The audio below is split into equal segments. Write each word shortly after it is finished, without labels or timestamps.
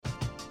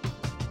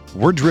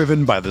We're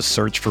driven by the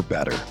search for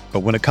better. But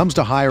when it comes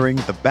to hiring,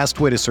 the best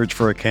way to search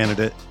for a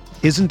candidate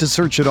isn't to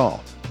search at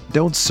all.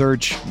 Don't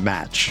search,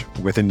 match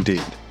with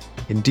Indeed.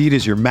 Indeed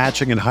is your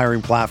matching and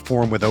hiring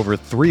platform with over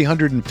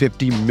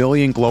 350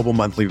 million global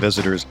monthly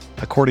visitors,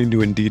 according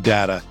to Indeed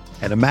data,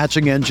 and a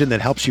matching engine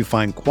that helps you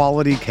find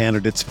quality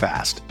candidates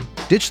fast.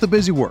 Ditch the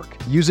busy work.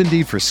 Use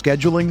Indeed for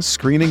scheduling,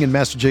 screening, and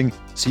messaging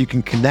so you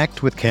can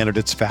connect with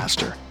candidates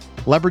faster.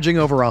 Leveraging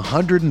over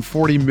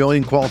 140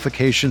 million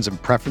qualifications and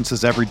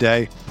preferences every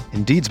day,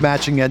 Indeed's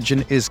matching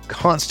engine is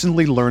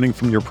constantly learning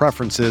from your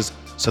preferences,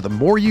 so the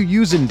more you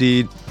use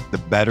Indeed, the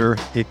better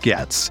it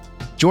gets.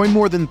 Join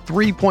more than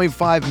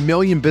 3.5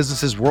 million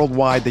businesses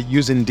worldwide that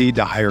use Indeed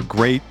to hire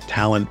great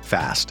talent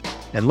fast.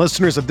 And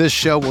listeners of this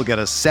show will get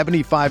a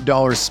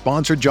 $75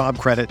 sponsored job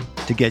credit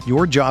to get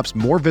your jobs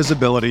more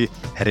visibility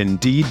at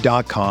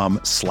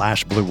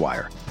Indeed.com/Blue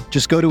Wire.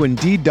 Just go to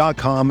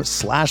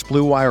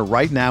Indeed.com/Blue Wire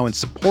right now and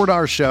support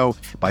our show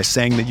by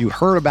saying that you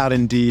heard about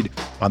Indeed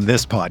on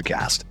this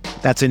podcast.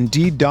 That's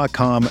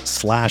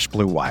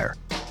Indeed.com/Blue Wire.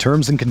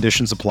 Terms and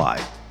conditions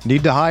apply.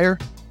 Need to hire?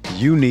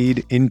 You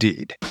need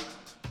Indeed.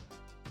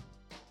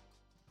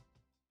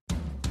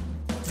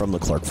 From the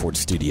Clark Ford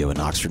Studio in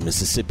Oxford,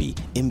 Mississippi,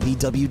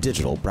 MVW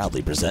Digital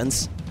proudly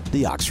presents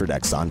the Oxford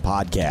Exxon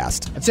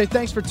Podcast. I'd say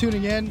thanks for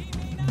tuning in,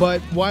 but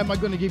why am I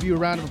going to give you a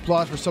round of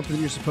applause for something that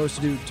you're supposed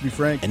to do, to be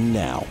frank? And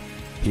now,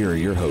 here are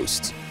your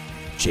hosts,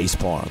 Chase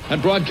Parham.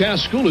 And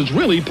broadcast school has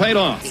really paid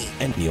off.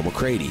 And Neil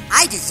McCready.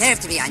 I deserve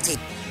to be on TV.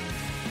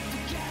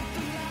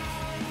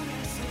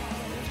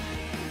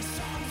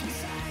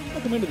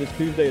 Welcome into this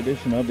Tuesday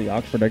edition of the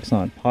Oxford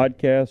Exxon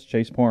Podcast.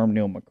 Chase Parham,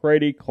 Neil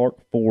McCready, Clark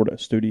Ford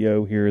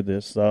Studio here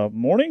this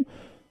morning.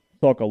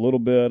 Talk a little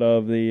bit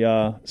of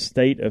the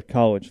state of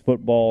college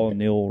football.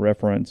 Neil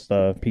referenced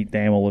Pete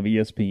Thamel of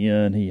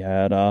ESPN. He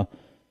had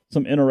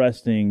some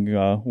interesting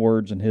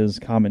words in his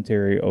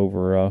commentary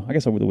over, I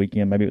guess over the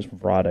weekend. Maybe it was from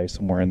Friday,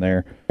 somewhere in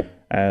there,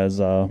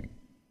 as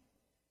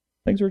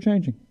things are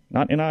changing.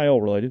 Not NIL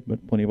related,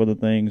 but plenty of other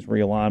things,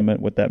 realignment,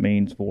 what that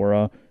means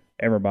for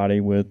everybody,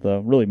 with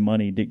really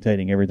money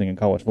dictating everything in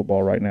college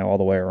football right now all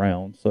the way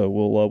around. So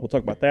we'll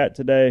talk about that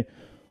today.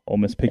 Ole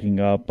Miss picking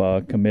up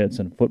commits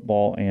in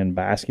football and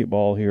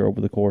basketball here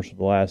over the course of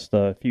the last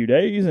few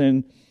days.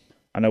 And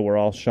I know we're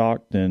all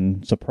shocked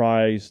and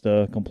surprised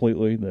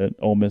completely that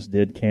Ole Miss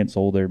did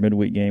cancel their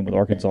midweek game with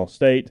Arkansas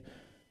State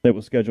that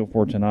was scheduled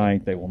for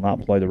tonight. They will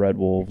not play the Red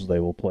Wolves. They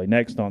will play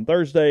next on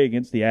Thursday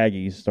against the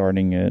Aggies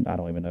starting at, I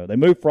don't even know. They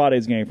moved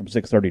Friday's game from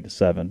 6:30 to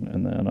 7,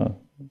 and then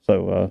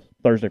so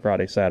Thursday,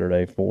 Friday,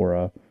 Saturday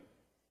for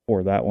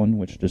that one,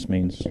 which just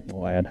means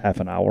we'll add half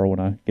an hour when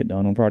I get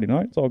done on Friday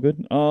night. It's all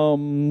good.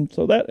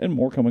 So that and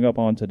more coming up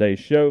on today's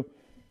show.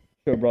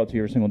 Show brought to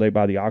you every single day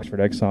by the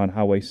Oxford Exxon,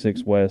 Highway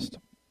 6 West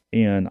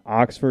in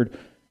Oxford.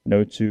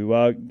 Note to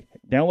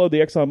download the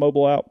Exxon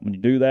mobile app. When you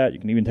do that, you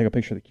can even take a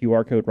picture of the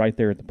QR code right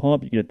there at the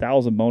pump. You get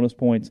 1,000 bonus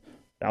points.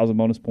 1,000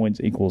 bonus points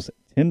equals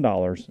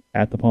 $10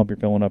 at the pump you're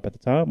filling up at the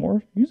time,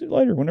 or use it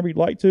later whenever you'd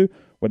like to,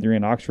 whether you're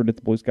in Oxford at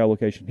the Blue Sky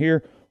location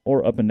here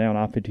or up and down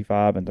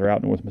I-55 and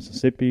throughout North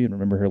Mississippi. And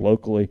remember, here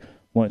locally,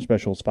 lunch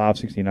specials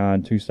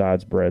 $5.69, 2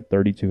 sides bread,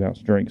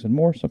 32-ounce drinks, and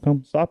more. So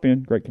come stop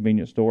in. Great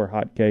convenience store,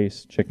 hot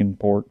case, chicken,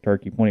 pork,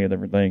 turkey, plenty of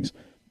different things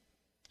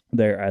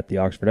there at the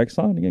Oxford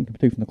Exxon. Again, coming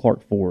to you from the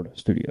Clark Ford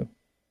Studio.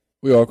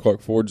 We are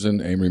Clark Ford's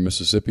in Amory,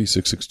 Mississippi,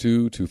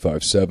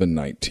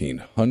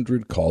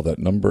 662-257-1900. Call that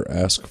number.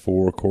 Ask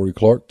for Corey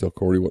Clark. Tell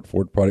Corey what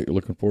Ford product you're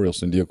looking for. He'll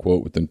send you a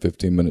quote within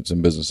 15 minutes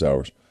in business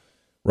hours.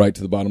 Right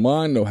to the bottom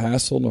line. No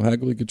hassle, no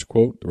haggling. Get your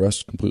quote. The rest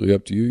is completely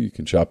up to you. You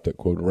can shop that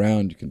quote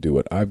around. You can do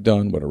what I've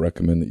done, what I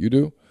recommend that you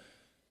do.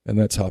 And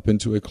that's hop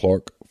into a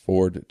Clark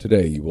Ford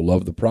today. You will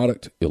love the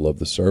product. You'll love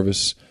the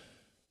service.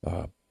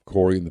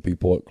 Corey and the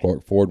people at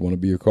Clark Ford want to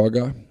be your car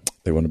guy.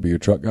 They want to be your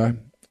truck guy.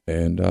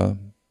 And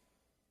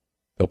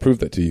they'll prove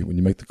that to you when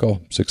you make the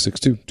call.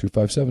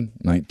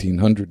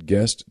 662-257-1900.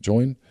 Guest,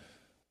 join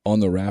on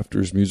the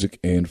Rafters Music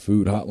and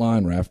Food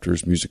Hotline.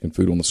 Rafters Music and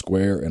Food on the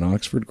Square in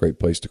Oxford. Great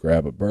place to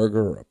grab a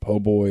burger, or a po'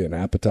 boy, an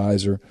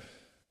appetizer.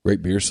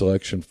 Great beer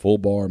selection, full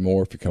bar,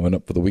 more if you're coming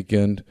up for the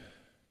weekend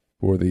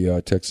for the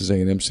Texas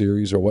A&M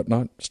series or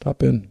whatnot.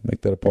 Stop in.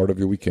 Make that a part of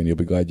your weekend. You'll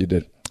be glad you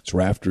did. It's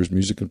Rafters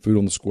Music and Food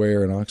on the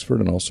Square in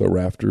Oxford, and also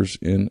Rafters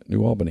in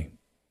New Albany.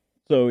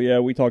 So, yeah,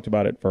 we talked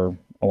about it for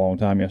a long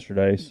time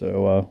yesterday,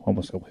 so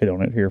almost go hit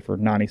on it here for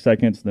 90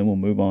 seconds, then we'll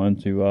move on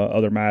to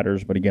other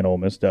matters. But again, Ole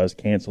Miss does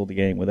cancel the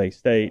game with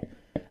A-State.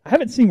 I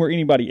haven't seen where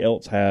anybody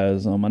else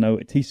has. I know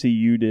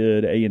TCU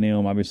did.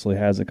 A&M obviously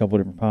has a couple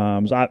of different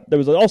times. There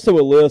was also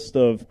a list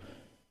of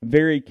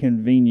very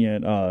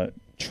convenient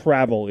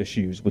travel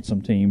issues with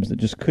some teams that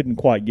just couldn't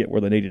quite get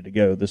where they needed to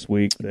go this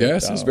week.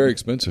 Gas is very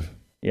expensive.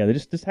 Yeah, they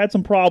just had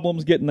some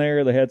problems getting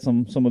there. They had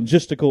some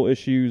logistical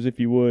issues, if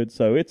you would.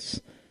 So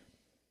it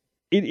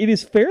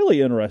is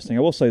fairly interesting. I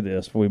will say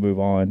this before we move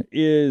on,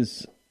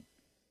 is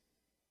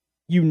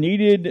you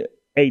needed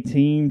a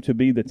team to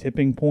be the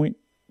tipping point.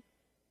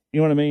 You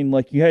know what I mean?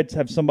 Like, you had to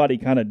have somebody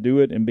kind of do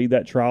it and be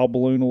that trial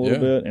balloon a little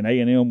bit, and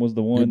A&M was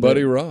the one. Your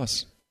buddy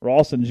Ross.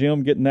 Ross and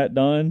Jim getting that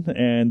done,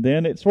 and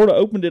then it sort of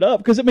opened it up.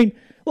 Because, I mean,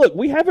 look,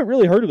 we haven't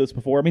really heard of this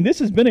before. I mean, this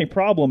has been a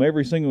problem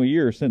every single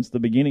year since the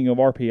beginning of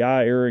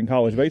RPI era in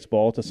college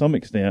baseball to some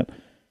extent.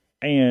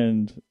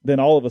 And then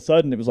all of a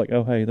sudden it was like,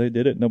 oh, hey, they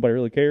did it. Nobody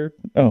really cared.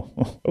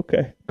 Oh,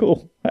 okay,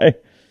 cool. Hey,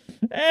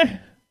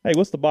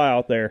 what's the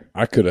buyout there?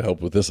 I could have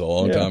helped with this a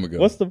long time ago.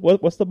 What's the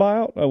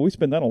buyout? Oh, we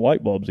spend that on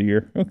light bulbs a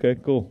year. Okay,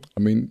 cool. I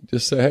mean,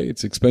 just say, hey,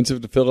 it's expensive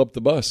to fill up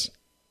the bus.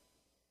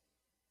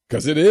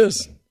 Because it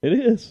is. It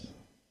is.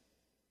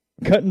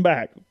 Cutting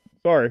back.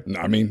 Sorry.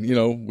 I mean,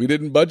 we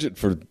didn't budget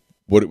for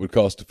what it would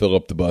cost to fill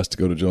up the bus to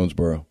go to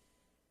Jonesboro.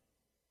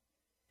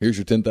 Here's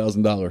your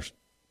 $10,000.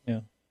 Yeah.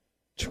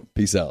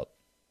 Peace out.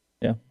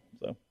 Yeah.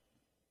 So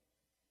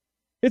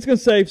it's going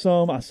to save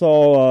some. I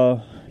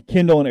saw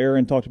Kendall and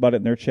Aaron talked about it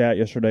in their chat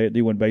yesterday at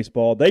D1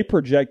 Baseball. They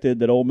projected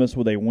that Ole Miss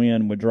with a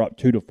win would drop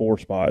 2 to 4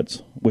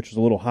 spots, which is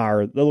a little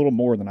higher, a little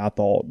more than I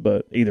thought.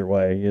 But either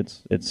way,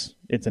 it's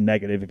a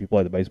negative if you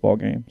play the baseball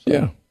game. So.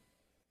 Yeah.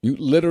 You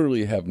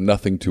literally have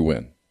nothing to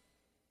win.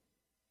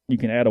 You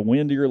can add a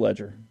win to your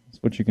ledger.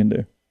 That's what you can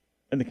do.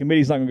 And the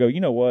committee's not going to go,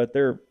 you know what,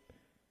 they're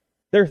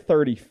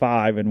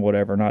 35 and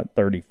whatever, not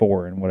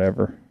 34 and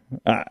whatever.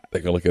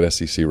 They can look at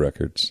SEC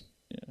records.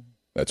 Yeah.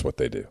 That's what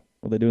they do.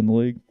 What they do in the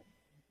league.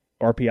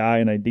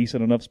 RPI in a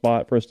decent enough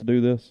spot for us to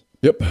do this.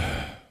 Yep.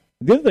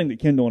 The other thing that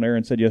Kendall and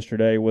Aaron said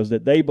yesterday was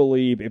that they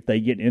believe if they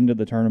get into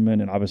the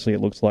tournament, and obviously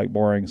it looks like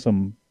barring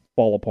some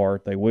fall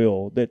apart, they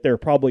will, that they're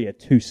probably a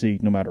 2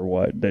 seed no matter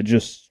what. That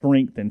just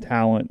strength and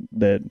talent,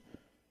 that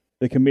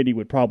the committee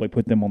would probably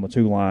put them on the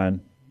 2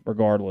 line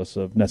regardless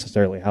of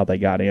necessarily how they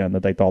got in,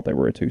 that they thought they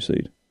were a 2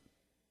 seed.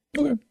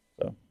 Okay.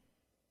 So,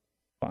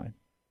 fine.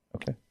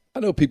 Okay. I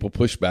know people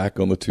push back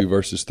on the 2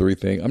 versus 3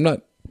 thing. I'm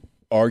not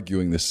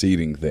arguing the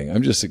seeding thing.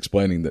 I'm just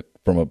explaining that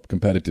from a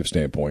competitive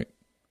standpoint,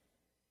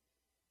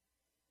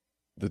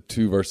 the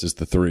 2 versus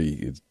the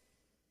 3,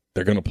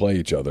 they're going to play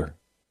each other.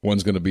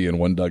 One's going to be in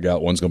one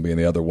dugout. One's going to be in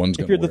the other. One's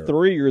going to If you're the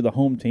 3, you're the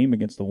home team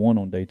against the 1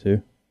 on day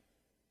 2.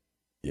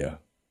 Yeah.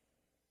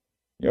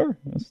 You are.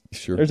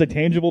 Sure. There's a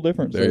tangible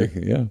difference there.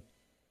 Yeah.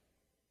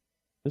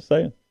 Just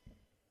saying.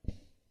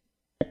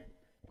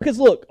 Because,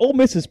 look, Ole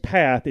Miss's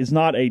path is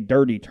not a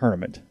dirty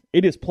tournament.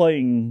 It is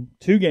playing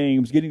 2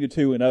 games, getting to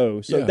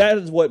 2-0. So that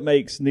is what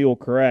makes Neil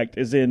correct,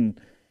 is in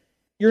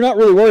you're not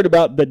really worried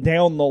about the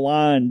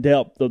down-the-line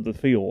depth of the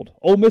field.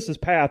 Ole Miss's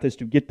path is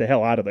to get the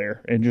hell out of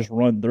there and just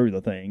run through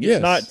the thing.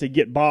 It's not to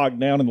get bogged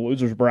down in the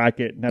loser's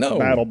bracket and have to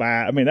battle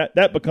back. I mean,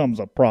 that becomes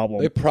a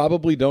problem. They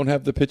probably don't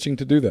have the pitching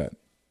to do that.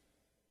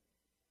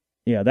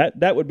 Yeah,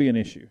 that would be an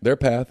issue. Their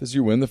path is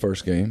you win the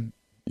first game,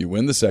 you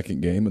win the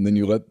second game, and then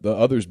you let the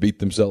others beat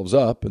themselves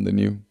up, and then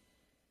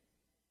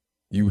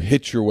you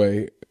hit your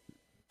way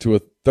to a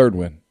 3rd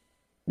win.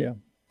 Yeah.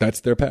 That's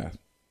their path.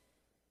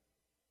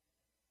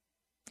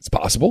 It's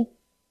possible.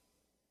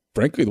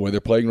 Frankly, the way they're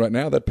playing right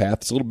now, that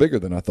path is a little bigger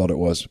than I thought it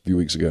was a few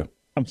weeks ago.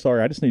 I'm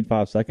sorry, I just need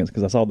 5 seconds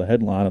because I saw the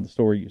headline of the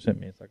story you sent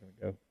me a second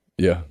ago.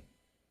 Yeah.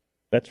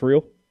 That's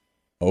real?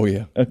 Oh,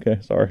 yeah. Okay,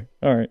 sorry.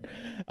 All right.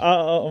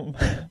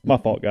 My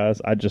fault,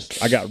 guys. I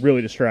got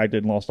really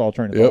distracted and lost all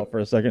train of thought for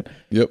a second.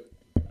 Yep.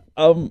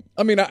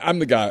 I mean, I'm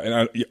the guy,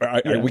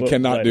 and we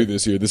cannot do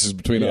this here. This is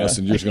between us,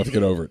 and you're just going to have to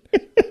get over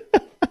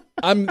it.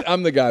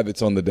 I'm the guy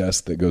that's on the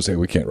desk that goes, hey,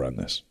 we can't run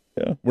this.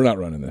 Yeah. We're not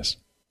running this.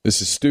 This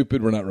is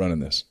stupid. We're not running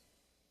this.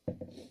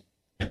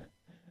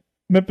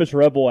 Memphis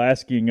Rebel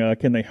asking,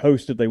 can they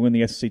host if they win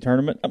the SEC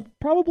tournament?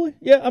 Probably.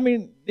 Yeah, I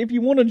mean, if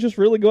you want to just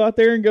really go out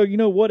there and go, you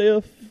know, what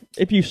if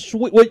you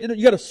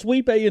you got to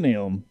sweep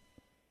A&M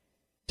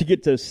to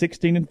get to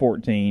 16 and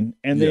 14,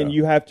 and then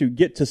you have to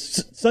get to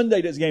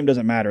Sunday. This game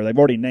doesn't matter. They've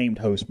already named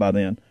host by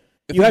then.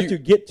 You have to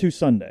get to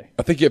Sunday.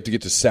 I think you have to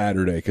get to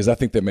Saturday because I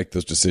think they make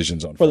those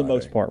decisions on Friday. For the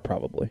most part,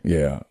 probably.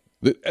 Yeah.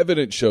 The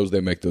evidence shows they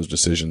make those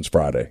decisions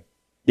Friday.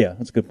 Yeah,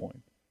 that's a good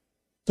point.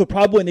 So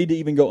probably need to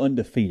even go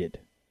undefeated.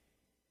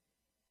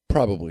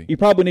 Probably. You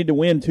probably need to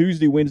win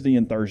Tuesday, Wednesday,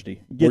 and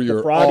Thursday. Get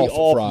the Friday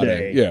off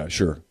Friday. Day. Yeah,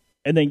 sure.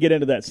 And then get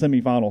into that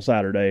semifinal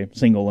Saturday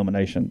single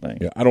elimination thing.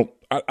 Yeah,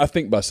 I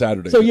think by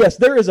Saturday. So, yes,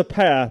 there is a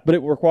path, but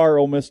it will require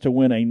Ole Miss to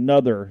win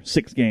another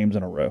 6 games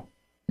in a row.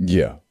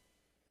 Yeah.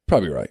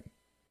 Probably right.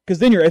 Because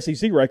then your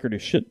SEC record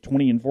is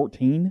 20 and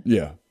 14.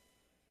 Yeah.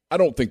 I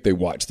don't think they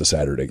watch the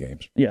Saturday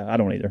games. Yeah, I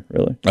don't either,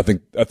 really. I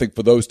think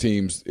for those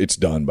teams, it's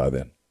done by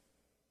then.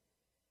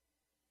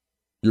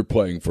 You're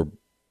playing for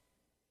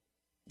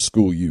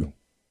School U.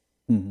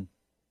 Mm-hmm.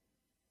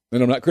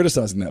 And I'm not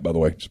criticizing that, by the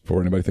way, just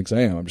before anybody thinks I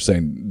am. I'm just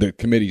saying the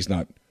committee's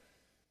not,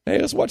 hey,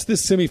 let's watch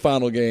this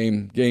semifinal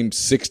game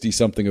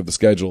 60-something of the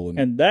schedule.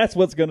 And that's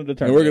what's going to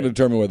determine. And we're going to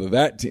determine whether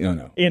that team,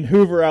 no. In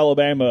Hoover,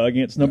 Alabama,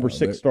 against number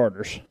 6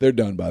 starters. They're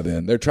done by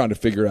then. They're trying to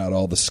figure out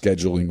all the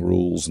scheduling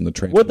rules and the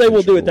transportation What they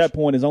will do rules. at that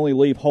point is only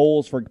leave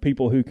holes for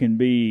people who can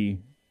be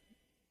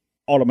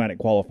automatic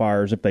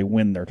qualifiers if they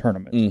win their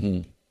tournament.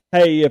 Mm-hmm.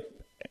 Hey,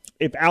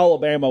 if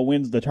Alabama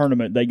wins the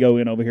tournament, they go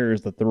in over here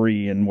as the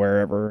 3 and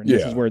wherever, and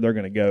this is where they're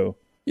going to go.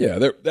 Yeah,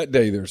 that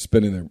day they're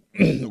spending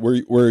their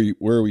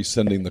where are we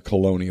sending the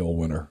Colonial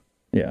winner?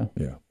 Yeah.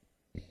 Yeah.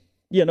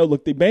 Yeah, no,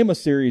 look, the Bama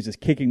series is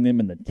kicking them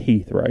in the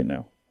teeth right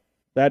now.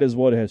 That is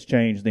what has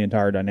changed the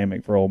entire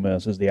dynamic for Ole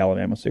Miss is the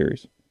Alabama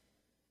series.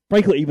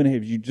 Frankly, even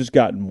if you just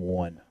gotten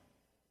one.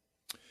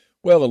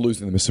 Well,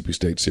 losing the Mississippi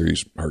State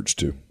series hurts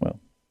too. Well,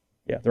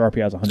 yeah, their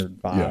RPI is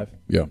 105.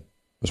 Yeah,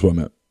 that's what I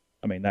meant.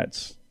 I mean,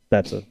 that's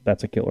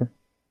a killer.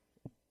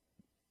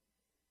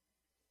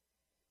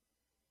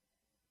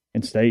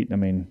 In state, I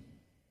mean,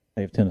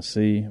 they have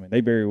Tennessee. I mean,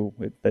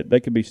 they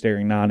could be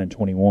staring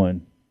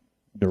 9-21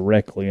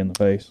 directly in the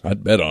face.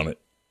 I'd bet on it.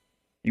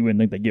 You wouldn't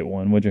think they'd get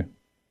one, would you?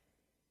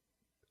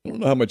 I don't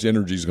know how much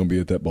energy is going to be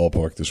at that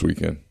ballpark this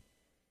weekend.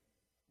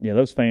 Yeah,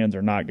 those fans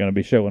are not going to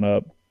be showing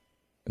up.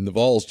 And the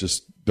Vols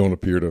just don't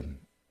appear to.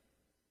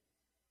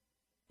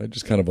 They're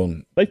just kind of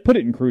on. They've put it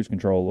in cruise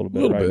control a little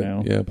bit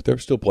now. Yeah, but they're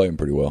still playing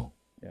pretty well.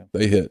 Yeah,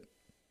 they hit.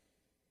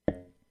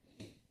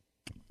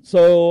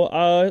 So,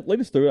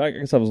 lead us through. I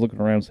guess I was looking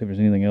around to see if there's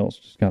anything else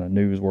just kind of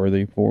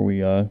newsworthy before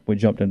we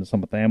jumped into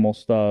some of the Thamel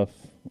stuff.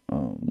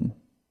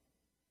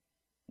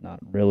 Not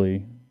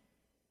really.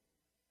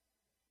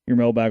 Your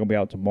mailbag will be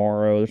out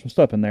tomorrow. There's some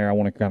stuff in there I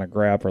want to kind of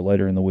grab for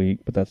later in the week,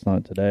 but that's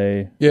not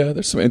today. Yeah,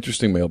 there's some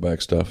interesting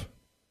mailbag stuff.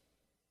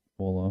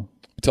 Well,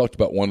 we talked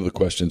about one of the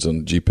questions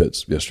on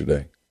G-Pits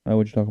yesterday.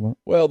 What'd you talk about?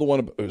 Well,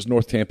 it was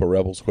North Tampa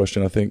Rebels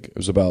question, I think. It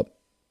was about,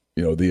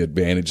 the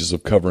advantages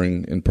of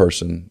covering in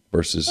person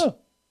versus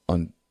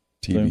on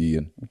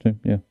TV.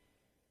 Yeah.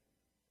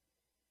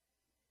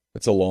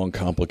 It's a long,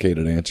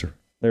 complicated answer.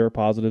 There are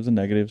positives and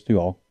negatives to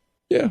all.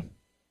 Yeah.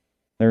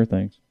 There are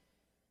things.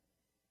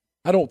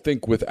 I don't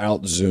think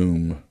without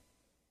Zoom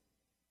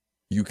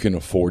you can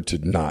afford to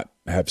not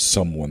have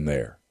someone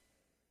there.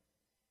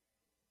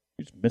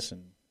 You're just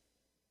missing.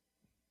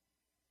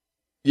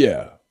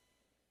 Yeah.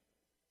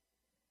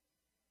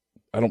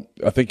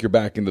 I think you're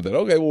back into that.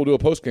 Okay, we'll do a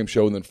post-game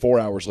show, and then 4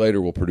 hours later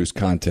we'll produce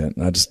content.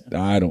 And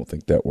I don't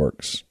think that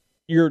works.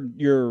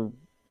 You're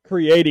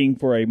creating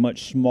for a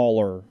much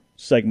smaller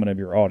segment of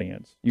your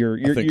audience. You're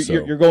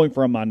going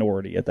for a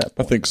minority at that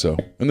point. I think so.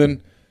 And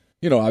then,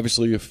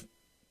 obviously if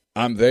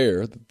I'm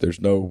there,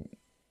 the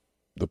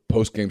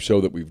post-game show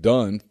that we've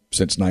done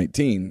since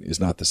 19 is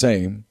not the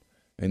same,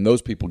 and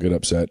those people get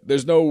upset.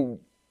 There's no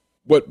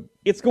what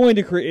it's going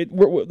to create.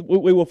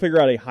 We will figure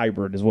out a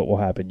hybrid is what will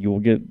happen. You will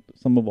get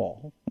some of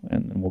all,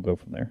 and we'll go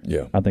from there.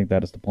 Yeah, I think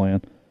that is the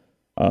plan.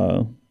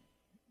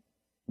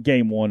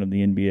 Game 1 of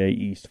the NBA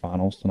East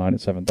Finals tonight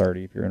at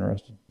 7:30. If you're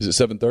interested, is it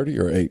 7:30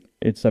 or 8?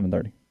 It's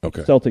 7:30.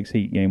 Okay. Celtics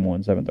Heat Game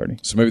 1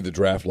 7:30. So maybe the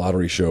draft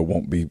lottery show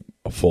won't be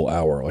a full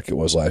hour like it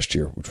was last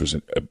year, which was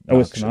obnoxious. Oh,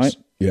 it's tonight.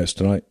 Yes,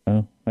 tonight.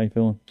 Oh, how you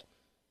feeling?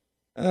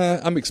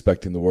 I'm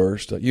expecting the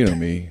worst. You know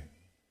me.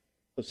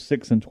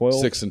 6 and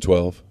 12. 6 and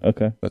 12.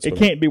 Okay. It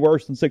can't be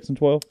worse than 6 and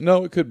 12.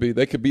 No, it could be.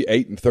 They could be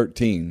 8 and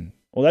 13.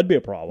 Well, that'd be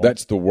a problem.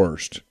 That's the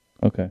worst.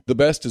 Okay. The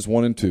best is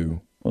 1 and 2.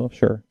 Well,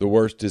 sure. The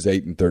worst is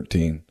 8 and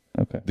 13.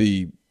 Okay.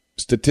 The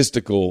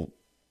statistical.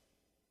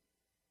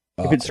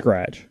 If it's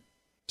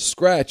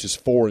scratch is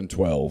 4 and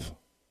 12.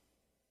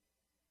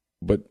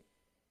 But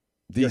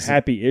you're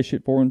happy-ish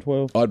at 4 and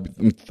 12.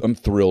 I'm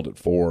thrilled at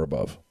 4 or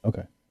above.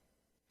 Okay.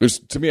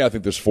 To me, I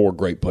think there's 4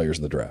 great players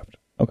in the draft.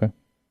 Okay.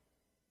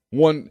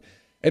 One,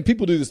 and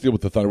people do this deal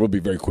with the Thunder. We'll be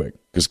very quick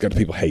because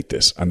people hate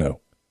this. I know,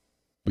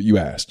 but you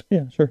asked.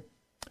 Yeah, sure.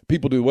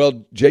 People do.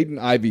 Well, Jaden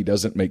Ivey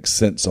doesn't make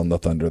sense on the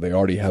Thunder. They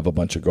already have a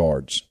bunch of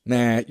guards.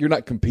 Nah, you're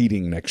not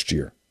competing next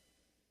year.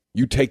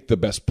 You take the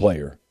best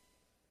player,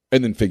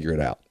 and then figure it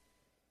out.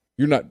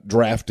 You're not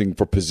drafting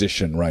for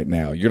position right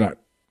now. You're not.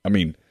 I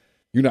mean,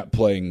 you're not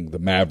playing the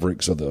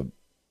Mavericks or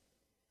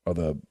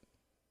the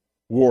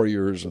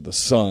Warriors or the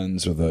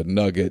Suns or the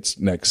Nuggets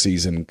next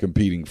season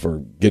competing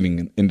for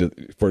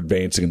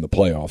advancing in the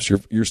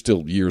playoffs. You're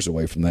still years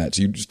away from that.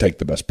 So you just take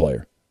the best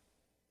player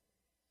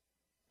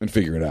and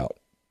figure it out.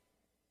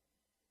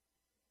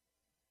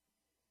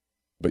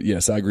 But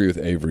yes, I agree with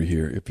Avery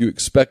here. If you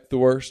expect the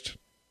worst,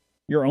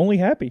 you're only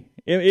happy.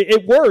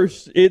 At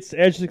worst, it's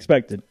as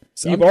expected.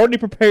 So you've already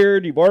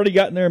prepared. You've already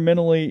gotten there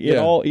mentally. It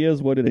all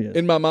is what it is.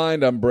 In my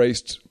mind, I'm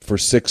braced for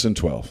 6 and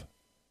 12.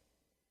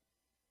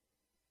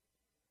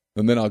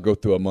 And then I'll go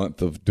through a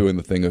month of doing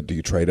the thing of, do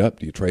you trade up?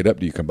 Do you trade up?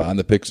 Do you combine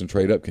the picks and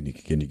trade up? Can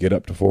you get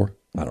up to 4?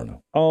 I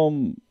don't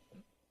know.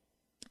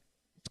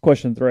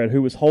 Question thread,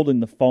 who was holding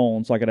the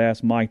phone so I could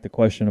ask Mike the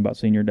question about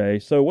senior day.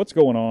 So what's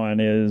going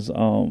on is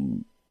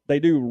they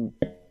do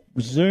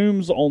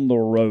Zooms on the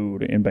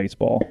road in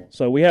baseball.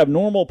 So we have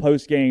normal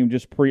post-game,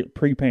 just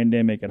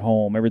pre-pandemic at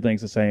home.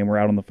 Everything's the same. We're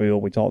out on the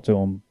field. We talk to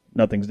them.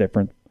 Nothing's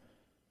different.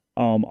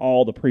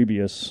 All the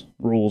previous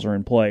rules are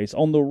in place.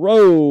 On the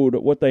road,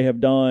 what they have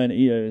done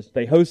is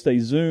they host a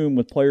Zoom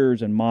with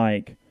players and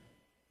Mike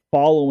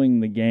following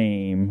the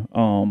game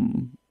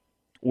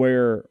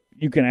where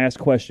you can ask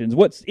questions.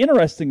 What's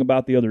interesting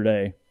about the other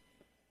day,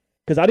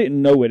 because I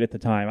didn't know it at the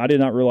time, I did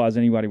not realize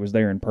anybody was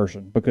there in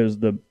person because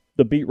the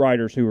beat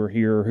writers who are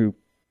here who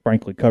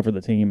frankly cover the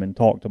team and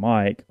talk to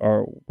Mike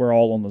were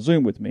all on the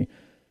Zoom with me.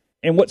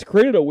 And what's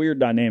created a weird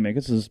dynamic,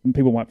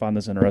 people might find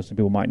this interesting,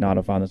 people might not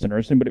have found this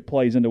interesting, but it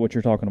plays into what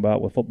you're talking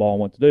about with football and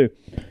what to do,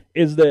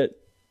 is that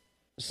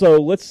So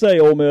let's say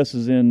Ole Miss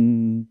is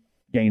in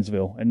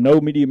Gainesville and no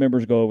media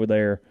members go over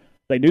there.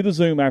 They do the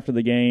Zoom after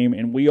the game,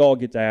 and we all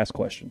get to ask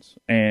questions.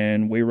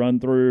 And we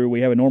run through.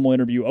 We have a normal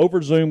interview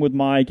over Zoom with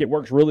Mike. It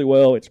works really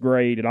well. It's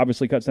great. It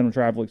obviously cuts down on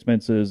travel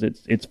expenses.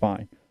 It's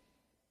fine.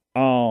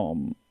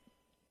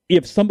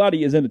 If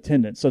somebody is in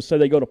attendance, so say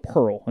they go to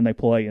Pearl and they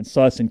play, and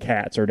Suss and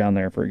Katz are down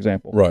there, for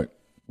example. Right.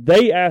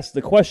 They ask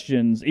the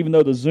questions even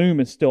though the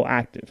Zoom is still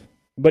active.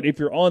 But if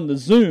you're on the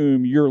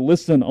Zoom, you're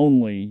listen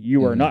only.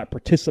 You are not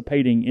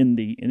participating in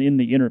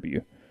the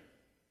interview.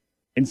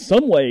 In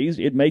some ways,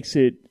 it makes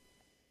it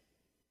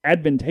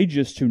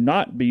advantageous to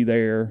not be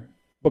there,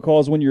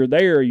 because when you're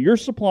there, you're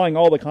supplying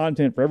all the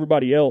content for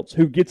everybody else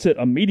who gets it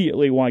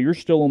immediately while you're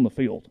still on the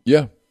field.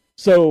 Yeah.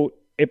 So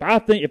if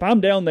I'm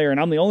down there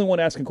and I'm the only one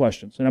asking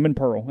questions, and I'm in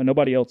Pearl and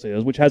nobody else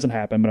is, which hasn't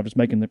happened, but I'm just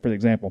making it for the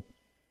example,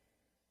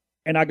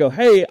 and I go,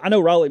 hey, I know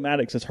Riley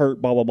Maddox is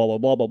hurt, blah, blah, blah, blah,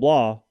 blah, blah,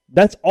 blah.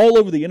 That's all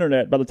over the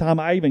internet by the time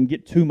I even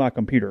get to my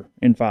computer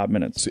in 5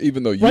 minutes. So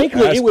even though you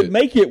frankly, asked it would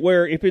make it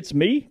where if it's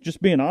me,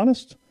 just being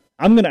honest,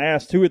 I'm going to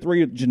ask 2 or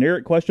 3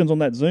 generic questions on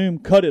that Zoom,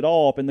 cut it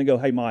off, and then go,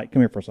 hey, Mike,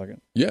 come here for a second.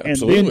 Yeah, and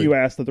absolutely. then you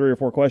ask the 3 or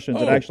 4 questions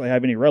that actually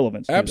have any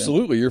relevance to them.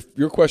 Absolutely.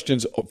 Your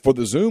questions for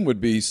the Zoom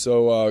would be,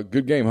 so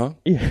good game, huh?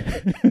 Yeah.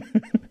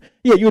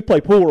 Yeah, you would play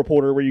Pool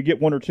Reporter where you get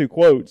 1 or 2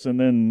 quotes, and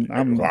then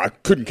I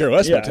couldn't care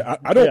less. Yeah.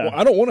 I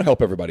don't want to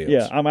help everybody else.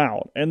 Yeah, I'm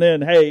out. And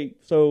then, hey,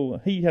 so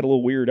he had a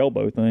little weird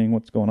elbow thing.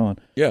 What's going on?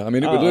 Yeah, I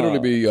mean, it would literally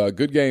be a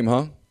good game,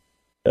 huh?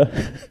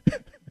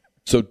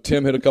 So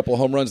Tim hit a couple of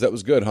home runs. That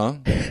was good, huh?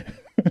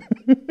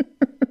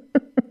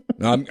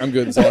 No, I'm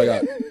good. That's all I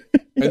got.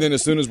 And then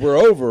as soon as we're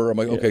over, I'm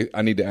like, okay,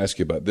 I need to ask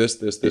you about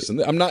this, and this.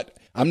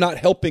 I'm not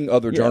helping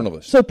other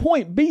journalists. So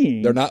point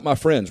being, they're not my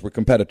friends. We're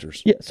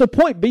competitors. Yeah. So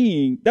point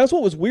being, that's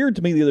what was weird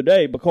to me the other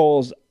day,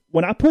 because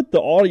when I put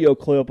the audio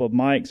clip of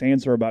Mike's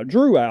answer about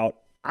Drew out,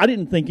 I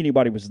didn't think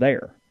anybody was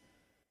there.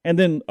 And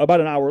then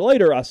about an hour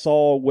later, I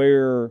saw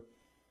where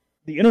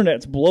the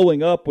internet's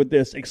blowing up with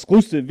this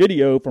exclusive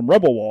video from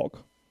Rebel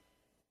Walk.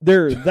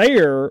 They're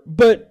there,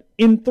 but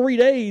in 3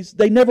 days,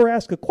 they never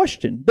ask a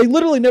question. They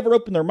literally never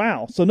opened their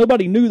mouth, so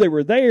nobody knew they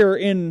were there.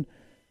 And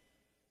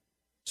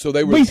so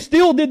they were. We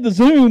still did the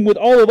Zoom with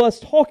all of us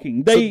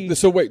talking.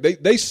 So wait,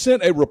 they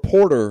sent a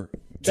reporter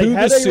to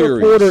the series. They had a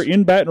reporter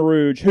in Baton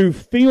Rouge who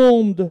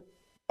filmed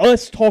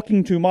us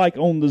talking to Mike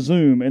on the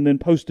Zoom and then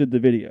posted the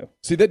video.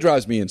 See, that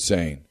drives me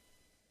insane.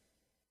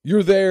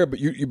 You're there, but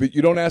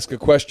you don't ask a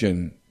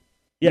question.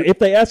 Yeah, if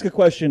they ask a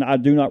question, I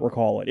do not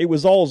recall it. It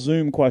was all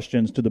Zoom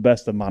questions to the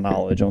best of my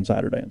knowledge on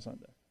Saturday and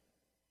Sunday.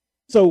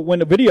 So when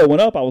the video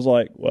went up, I was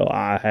like, well,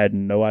 I had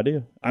no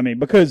idea. I mean,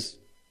 because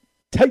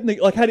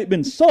technically, like, had it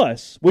been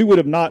sus, we would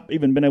have not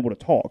even been able to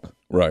talk.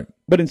 Right.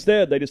 But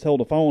instead, they just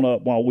held the phone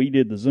up while we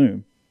did the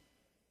Zoom.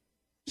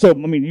 So, I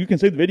mean, you can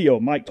see the video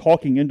of Mike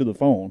talking into the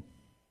phone.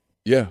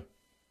 Yeah.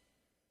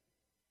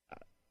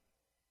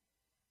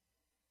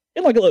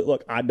 And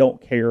look, I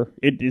don't care.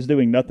 It is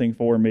doing nothing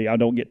for me. I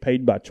don't get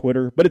paid by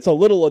Twitter. But it's a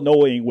little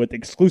annoying with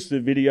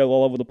exclusive video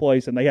all over the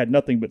place, and they had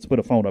nothing but put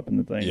a phone up in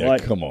the thing. Yeah,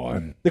 come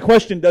on. The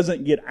question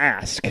doesn't get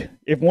asked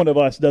if one of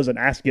us doesn't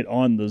ask it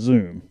on the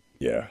Zoom.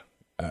 Yeah.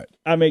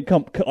 I mean,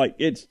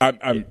 it's...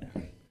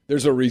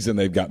 There's a reason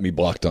they've got me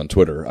blocked on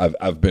Twitter.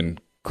 I've been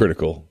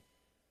critical.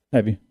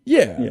 Have you?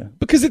 Yeah.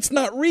 Because it's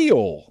not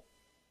real.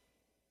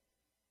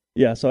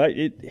 Yeah, so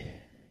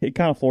it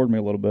kind of floored me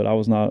a little bit. I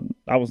was not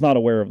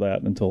aware of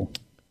that until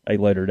a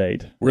later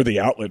date. We're the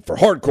outlet for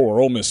hardcore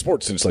Ole Miss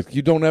sports, and it's like,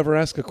 you don't ever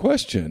ask a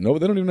question. No,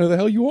 they don't even know who the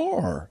hell you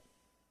are.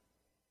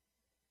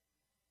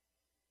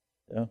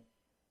 Yeah.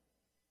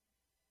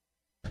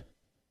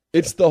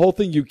 It's the whole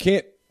thing. You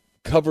can't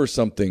cover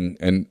something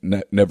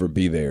and never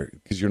be there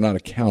because you're not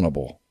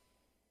accountable.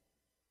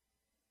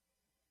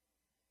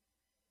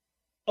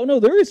 Oh, no,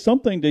 there is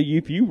something to you.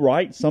 If you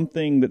write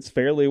something that's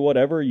fairly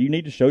whatever, you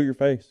need to show your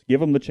face.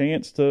 Give them the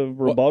chance to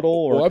rebuttal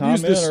or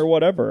comment or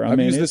whatever. I've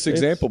used this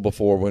example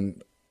before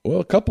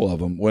a couple of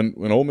them. When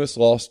Ole Miss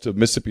lost to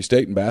Mississippi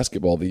State in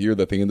basketball the year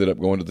that they ended up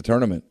going to the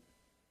tournament,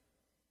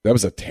 that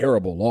was a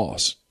terrible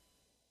loss.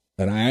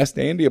 And I asked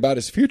Andy about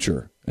his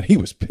future, and he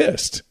was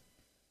pissed.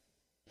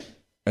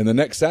 And the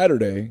next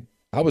Saturday,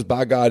 I was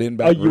by God in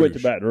Baton Rouge. Oh, you went to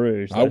Baton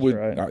Rouge. That's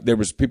right. There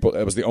was people.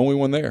 I was the only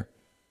one there.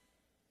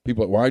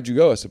 People, why'd you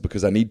go? I said,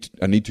 because I need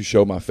to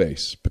show my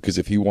face. Because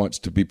if he wants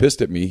to be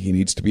pissed at me, he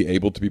needs to be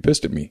able to be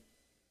pissed at me.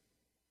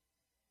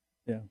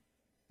 Yeah.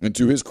 And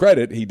to his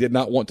credit, he did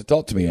not want to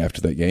talk to me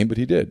after that game, but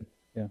he did.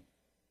 Yeah.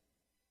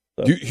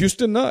 So.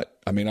 Houston Nutt.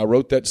 I mean, I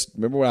wrote that.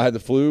 Remember when I had the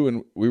flu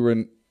and we were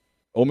in,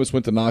 Ole Miss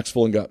went to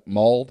Knoxville and got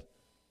mauled?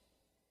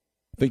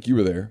 I think you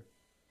were there.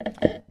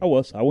 I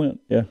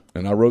went, yeah.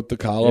 And I wrote the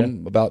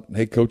column about,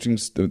 hey, coaching.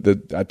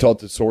 I taught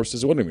the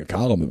sources. It wasn't even a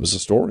column. It was a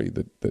story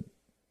that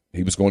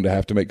he was going to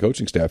have to make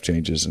coaching staff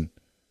changes. And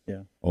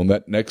on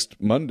that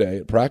next Monday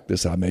at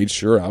practice, I made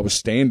sure I was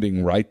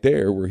standing right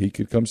there where he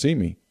could come see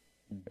me.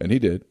 And he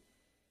did.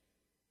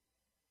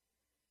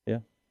 Yeah.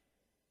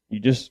 You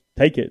just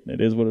take it.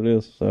 It is what it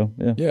is. So,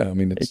 yeah. Yeah, I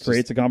mean, it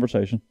creates a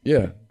conversation.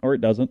 Yeah. Or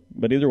it doesn't.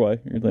 But either way,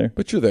 you're there.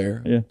 But you're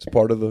there. Yeah. It's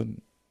part of the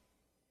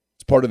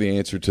It's part of the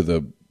answer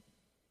to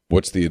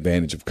what's the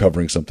advantage of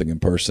covering something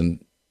in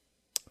person.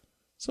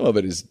 Some of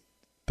it is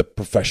the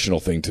professional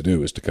thing to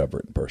do is to cover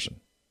it in person.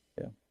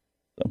 Yeah.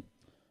 So,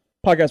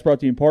 podcast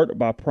brought to you in part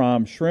by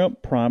Prime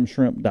Shrimp,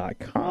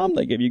 primeshrimp.com.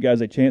 They gave you guys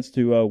a chance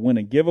to win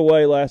a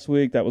giveaway last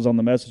week. That was on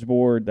the message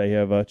board. They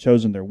have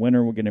chosen their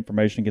winner. We'll get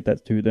information, get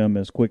that to them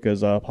as quick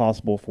as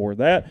possible for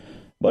that.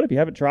 But if you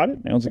haven't tried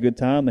it, now's a good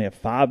time. They have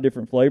 5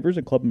 different flavors,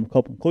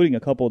 including a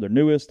couple of their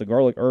newest. The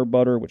garlic herb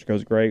butter, which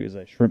goes great, is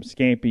a shrimp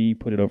scampi.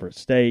 Put it over a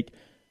steak,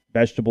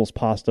 vegetables,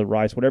 pasta,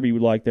 rice, whatever you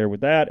would like there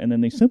with that. And then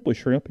the Simply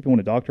Shrimp, if you want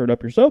to doctor it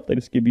up yourself, they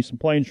just give you some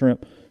plain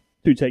shrimp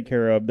to take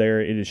care of there.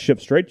 It is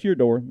shipped straight to your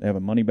door. They have a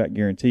money-back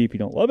guarantee if you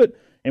don't love it.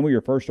 And with your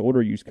first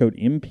order, use code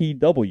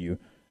MPW,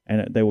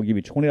 and they will give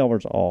you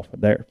 $20 off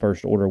their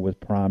first order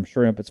with Prime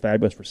Shrimp. It's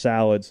fabulous for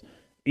salads.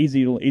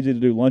 Easy to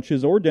do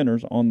lunches or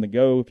dinners on the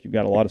go if you've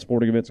got a lot of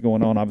sporting events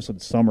going on. Obviously,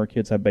 the summer,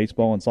 kids have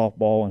baseball and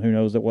softball and who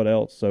knows what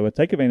else. So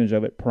take advantage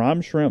of it,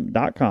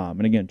 primeshrimp.com.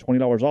 And again,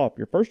 $20 off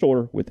your first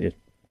order with it,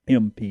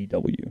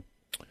 MPW.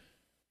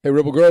 Hey,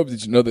 Rebel Grove,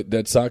 did you know that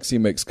Dead Soxy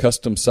makes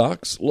custom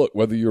socks? Look,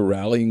 whether you're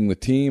rallying the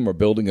team or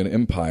building an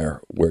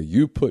empire, where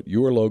you put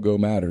your logo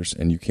matters,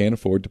 and you can't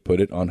afford to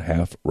put it on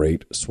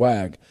half-rate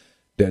swag.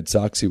 Dead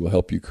Soxy will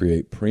help you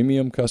create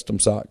premium custom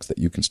socks that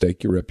you can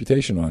stake your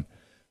reputation on.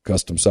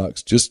 Custom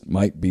socks just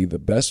might be the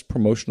best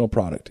promotional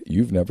product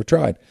you've never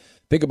tried.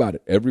 Think about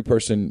it. Every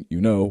person you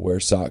know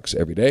wears socks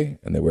every day,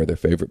 and they wear their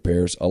favorite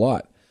pairs a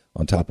lot.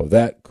 On top of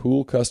that,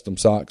 cool custom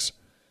socks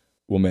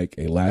will make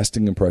a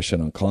lasting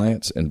impression on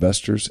clients,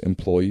 investors,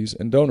 employees,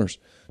 and donors.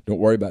 Don't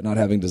worry about not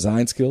having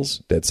design skills.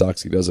 Dead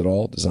Soxy does it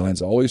all.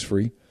 Design's always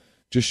free.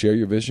 Just share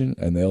your vision,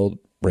 and they'll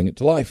bring it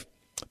to life.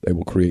 They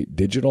will create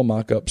digital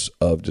mock-ups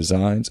of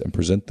designs and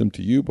present them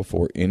to you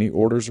before any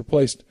orders are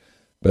placed.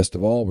 Best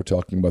of all, we're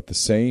talking about the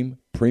same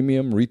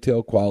premium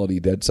retail quality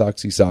Dead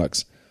Soxy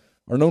socks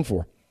are known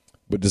for,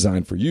 but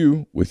designed for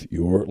you with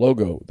your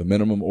logo. The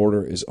minimum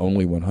order is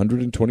only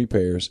 120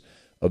 pairs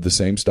of the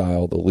same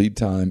style. The lead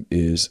time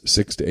is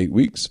 6 to 8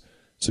 weeks,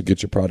 so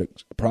get your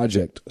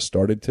project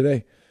started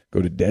today.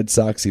 Go to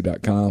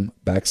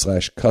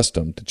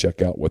deadsoxy.com/custom to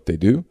check out what they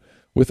do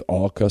with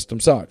all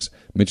custom socks.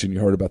 Mention you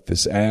heard about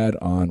this ad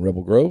on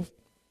Rebel Grove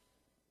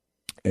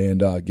and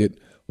get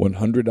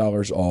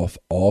 $100 off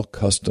all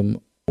custom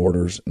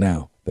orders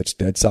now. That's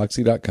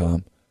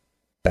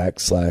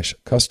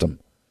deadsoxy.com/custom.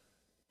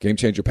 Game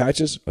Changer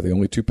patches are the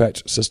only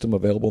 2-patch system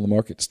available in the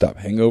market. Stop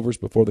hangovers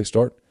before they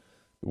start.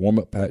 The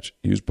warm-up patch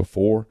used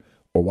before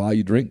or while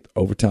you drink. The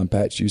overtime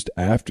patch used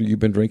after you've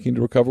been drinking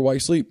to recover while you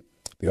sleep.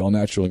 The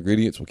all-natural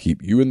ingredients will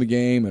keep you in the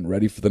game and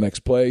ready for the next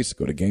play. So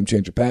go to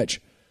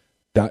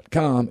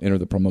GameChangerPatch.com. Enter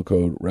the promo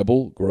code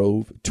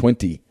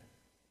RebelGrove20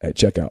 at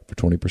checkout for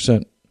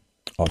 20%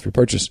 off your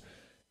purchase.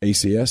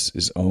 ACS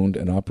is owned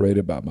and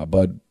operated by my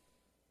bud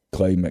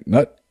Clay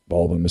McNutt,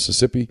 Baldwin,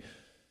 Mississippi.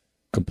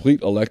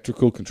 Complete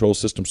electrical control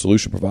system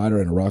solution provider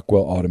and a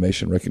Rockwell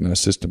Automation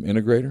recognized system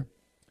integrator.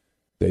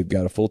 They've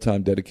got a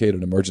full-time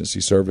dedicated emergency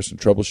service and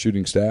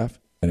troubleshooting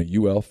staff and a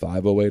UL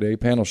 508A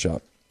panel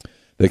shop.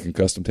 They can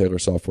custom tailor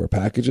software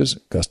packages,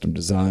 custom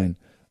design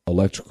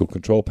electrical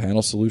control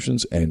panel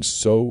solutions, and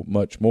so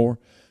much more.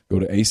 Go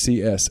to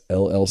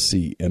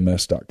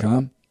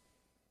acsllcms.com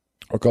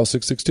or call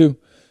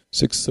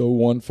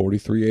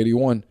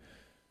 662-601-4381.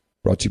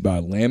 Brought to you by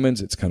Lamons.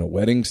 It's kind of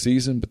wedding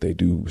season, but they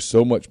do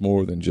so much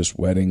more than just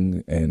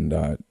wedding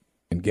and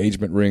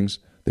engagement rings.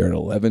 They're at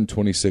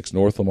 1126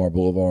 North Lamar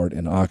Boulevard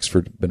in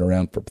Oxford. Been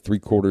around for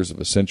 3/4 of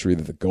a century.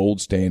 They're the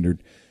gold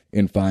standard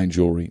in fine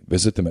jewelry.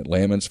 Visit them at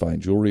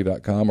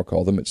lamonsfinejewelry.com or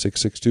call them at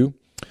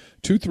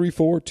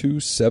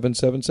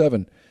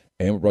 662-234-2777.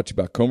 And we're brought to you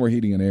by Comer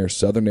Heating and Air,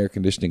 Southern Air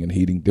Conditioning and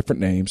Heating.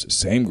 Different names,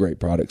 same great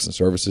products and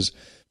services.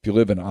 If you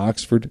live in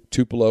Oxford,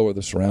 Tupelo, or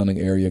the surrounding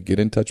area, get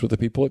in touch with the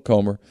people at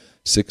Comer,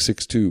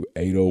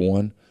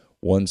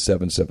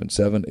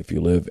 662-801-1777. If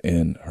you live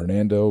in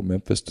Hernando,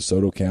 Memphis,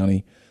 DeSoto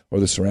County, or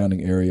the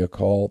surrounding area,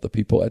 call the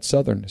people at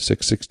Southern,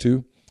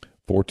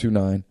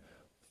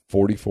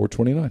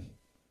 662-429-4429.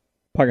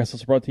 Podcast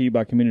is brought to you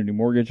by Community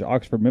Mortgage,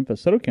 Oxford,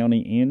 Memphis, DeSoto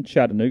County, and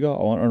Chattanooga.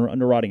 All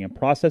underwriting and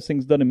processing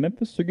is done in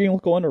Memphis. So getting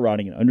local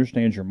underwriting and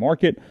understands your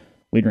market.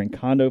 Leader in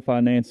condo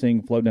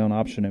financing, float down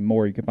option, and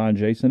more. You can find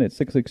Jason at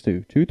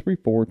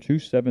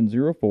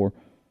 662-234-2704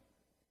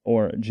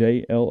 or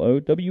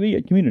JLOWE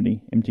at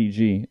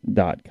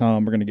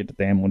communitymtg.com. We're going to get to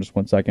the Ammo in just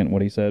one second,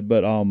 what he said.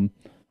 But I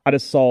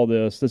just saw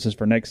this. This is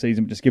for next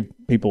season, but just give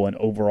people an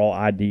overall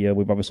idea.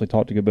 We've obviously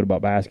talked a good bit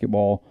about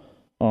basketball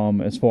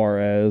as far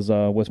as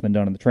what's been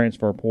done in the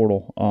transfer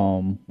portal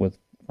with,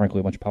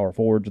 frankly, a bunch of power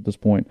forwards at this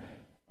point.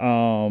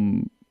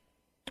 Ole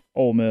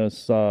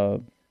Miss,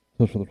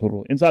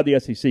 inside the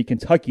SEC,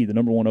 Kentucky, the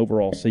number 1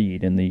 overall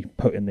seed in the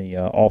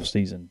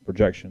off-season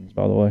projections,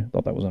 by the way.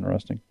 Thought that was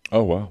interesting.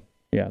 Oh, wow.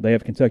 Yeah, they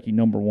have Kentucky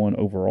number 1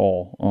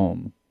 overall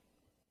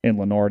in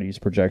Lenardi's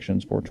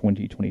projections for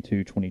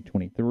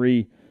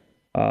 2022-2023.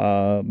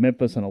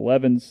 Memphis, an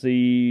 11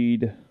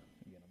 seed. I'm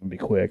going to be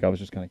quick. I was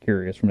just kind of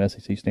curious from an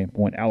SEC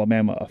standpoint.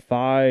 Alabama, a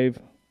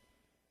 5.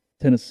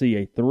 Tennessee,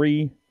 a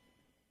 3.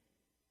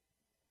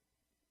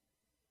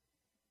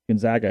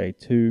 Gonzaga a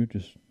 2.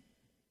 Just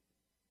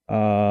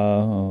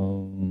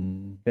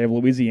they have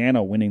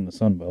Louisiana winning the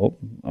Sun Belt.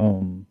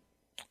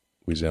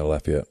 Louisiana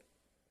Lafayette.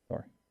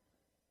 Sorry.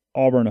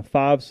 Auburn a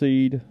 5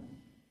 seed.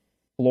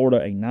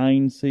 Florida a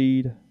 9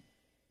 seed.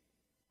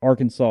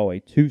 Arkansas a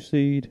 2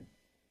 seed.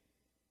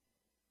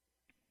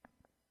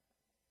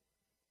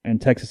 And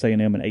Texas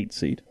A&M an 8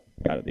 seed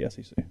out of the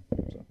SEC.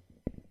 So,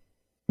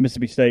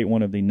 Mississippi State,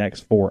 one of the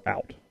next 4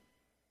 out.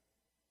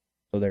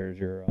 So there's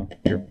your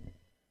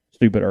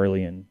stupid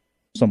early and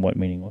somewhat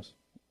meaningless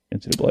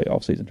NCAA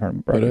offseason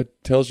tournament bracket. But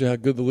it tells you how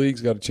good the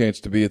league's got a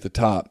chance to be at the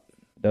top.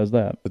 Does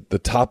that. The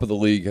top of the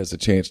league has a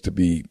chance to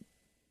be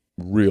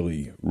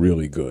really,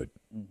 really good,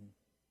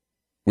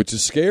 which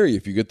is scary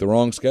if you get the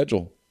wrong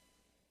schedule.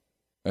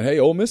 And, hey,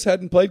 Ole Miss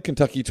hadn't played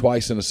Kentucky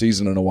twice in a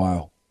season in a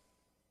while.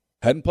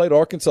 Hadn't played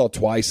Arkansas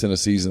twice in a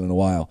season in a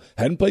while.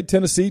 Hadn't played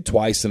Tennessee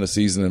twice in a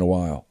season in a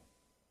while.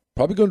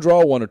 Probably going to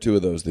draw 1 or 2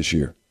 of those this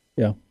year.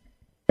 Yeah.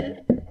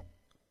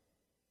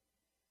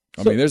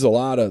 I mean, there's a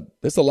lot of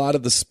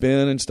the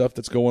spin and stuff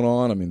that's going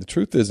on. I mean, the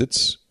truth is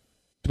it's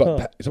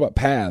about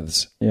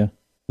paths. Yeah.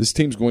 This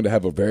team's going to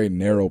have a very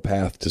narrow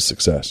path to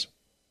success.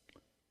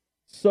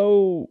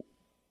 So,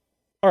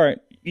 all right,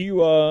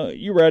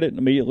 you read it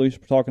immediately.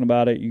 We're talking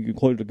about it. You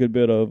included a good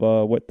bit of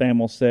what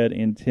Thamel said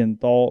in 10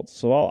 Thoughts.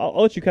 So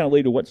I'll let you kind of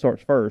lead to what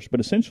starts first. But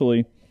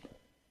essentially,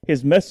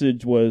 his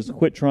message was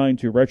quit trying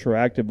to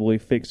retroactively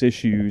fix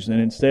issues and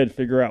instead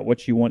figure out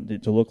what you want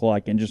it to look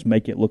like and just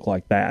make it look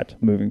like that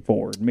moving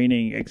forward.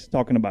 Meaning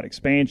talking about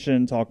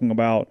expansion, talking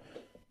about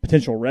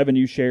potential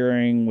revenue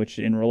sharing, which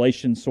in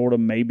relation sort of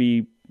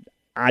maybe –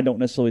 I don't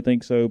necessarily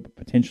think so, but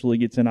potentially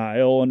gets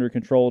NIL under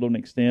control to an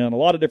extent. A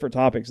lot of different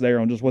topics there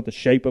on just what the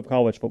shape of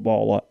college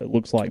football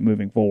looks like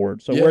moving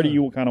forward. So where do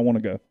you kind of want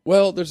to go?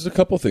 Well, there's a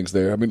couple things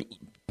there. I mean,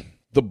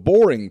 the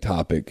boring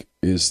topic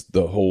is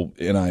the whole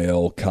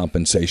NIL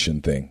compensation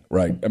thing,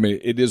 right? I mean,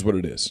 it is what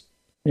it is.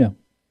 Yeah.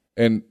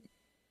 And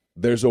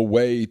there's a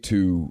way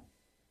to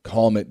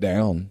calm it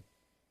down,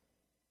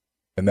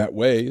 and that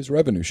way is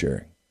revenue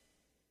sharing.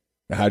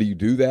 Now, how do you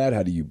do that?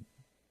 How do you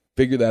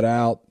figure that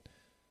out?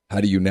 How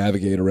do you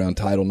navigate around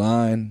Title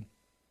IX?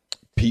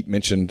 Pete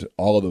mentioned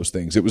all of those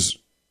things. It was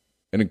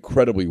an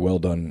incredibly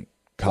well-done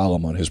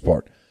column on his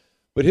part.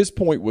 But his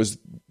point was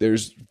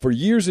for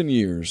years and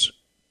years,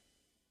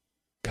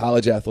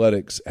 college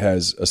athletics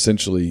has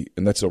essentially,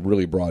 and that's a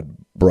really broad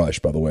brush,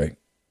 by the way,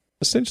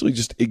 essentially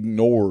just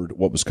ignored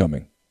what was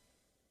coming.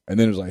 And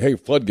then it was like, hey,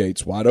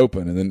 floodgates wide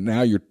open. And then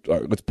now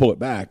let's pull it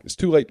back. It's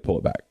too late to pull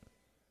it back.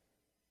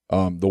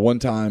 The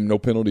one-time no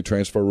penalty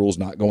transfer rule is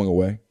not going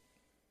away.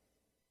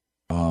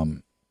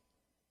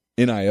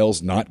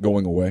 NIL's not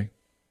going away.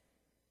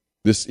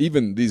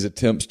 Even these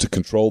attempts to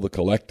control the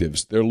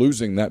collectives, they're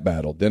losing that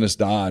battle. Dennis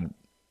Dodd,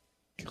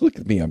 look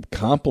at me, I'm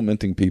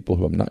complimenting people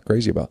who I'm not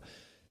crazy about.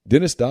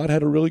 Dennis Dodd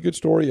had a really good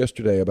story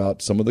yesterday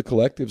about some of the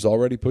collectives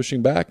already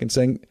pushing back and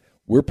saying,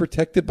 we're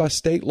protected by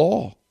state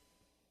law.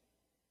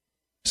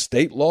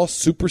 State law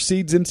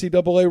supersedes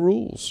NCAA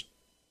rules.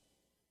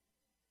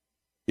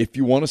 If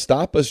you want to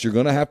stop us, you're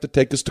going to have to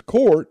take us to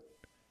court.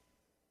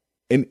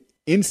 And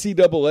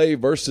NCAA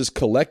versus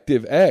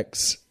Collective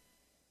X.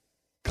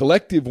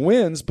 Collective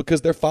wins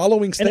because they're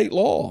following state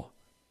law.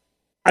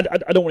 I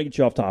don't want to get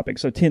you off topic,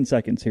 so 10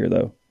 seconds here,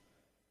 though.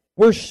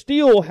 We're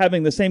still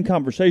having the same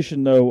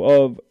conversation, though,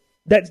 of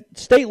that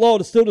state law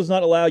still does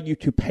not allow you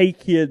to pay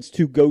kids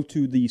to go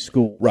to the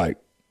school. Right.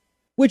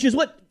 Which is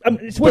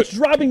what's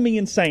driving me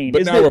insane.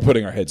 But now we're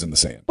putting our heads in the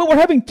sand. But we're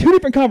having 2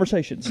 different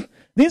conversations.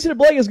 The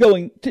NCAA is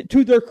going,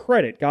 to their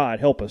credit, God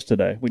help us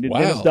today. We did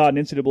Dennis Dodd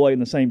and NCAA in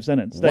the same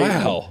sentence.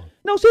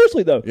 No,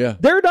 seriously, though. Yeah.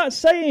 They're not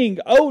saying,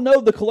 oh, no,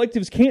 the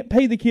collectives can't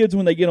pay the kids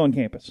when they get on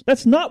campus.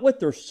 That's not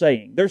what they're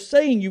saying. They're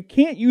saying you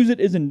can't use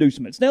it as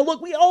inducements. Now,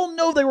 look, we all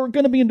know they were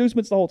going to be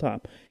inducements the whole time.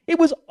 It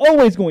was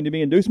always going to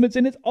be inducements,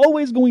 and it's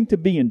always going to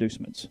be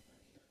inducements.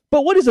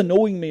 But what is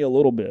annoying me a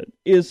little bit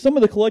is some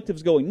of the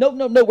collectives going, no,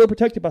 we're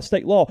protected by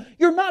state law.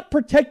 You're not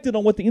protected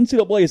on what the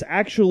NCAA is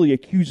actually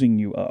accusing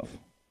you of.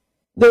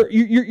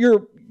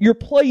 You're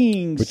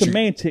playing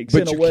semantics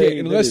in a way.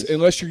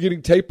 Unless you're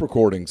getting tape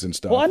recordings and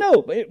stuff. Well, I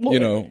know.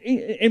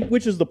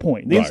 Which is the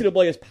point. The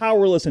NCAA is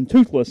powerless and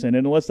toothless in it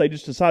unless they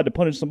just decide to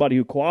punish somebody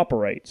who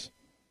cooperates.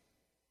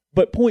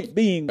 But point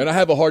being, and I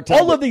have a hard time.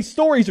 All of these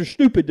stories are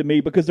stupid to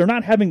me because they're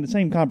not having the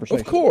same conversation.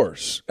 Of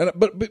course,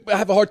 but I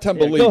have a hard time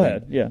believing. Go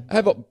ahead. Yeah,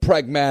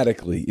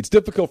 pragmatically, it's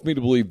difficult for me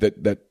to believe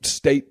that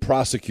state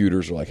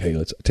prosecutors are like, hey,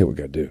 I'll tell you what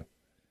we got to do.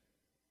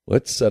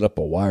 Let's set up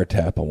a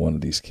wiretap on one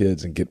of these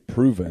kids and get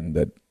proven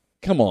that.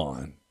 Come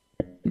on,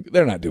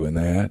 they're not doing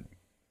that.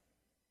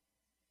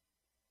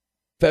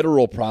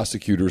 Federal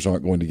prosecutors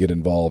aren't going to get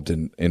involved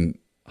in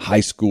high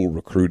school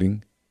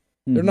recruiting.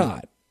 Mm-hmm. They're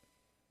not.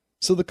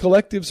 So the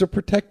collectives are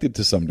protected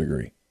to some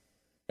degree.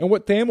 And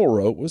what Thamel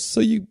wrote was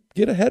so you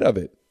get ahead of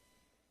it.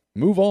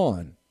 Move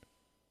on.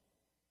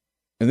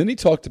 And then he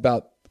talked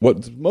about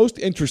what's most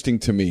interesting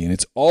to me, and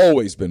it's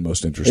always been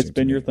most interesting to me. It's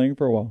been your thing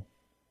for a while.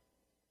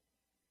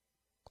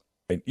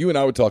 And you and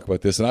I would talk about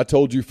this, and I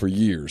told you for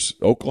years,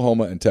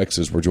 Oklahoma and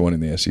Texas were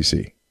joining the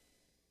SEC.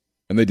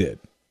 And they did.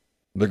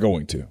 They're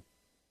going to.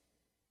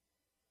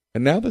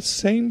 And now the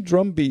same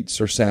drum beats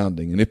are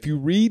sounding. And if you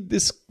read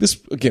this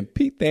again,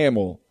 Pete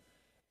Thamel,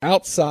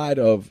 outside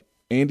of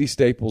Andy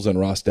Staples and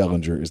Ross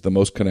Dellinger, is the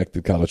most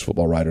connected college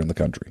football writer in the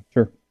country.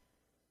 Sure.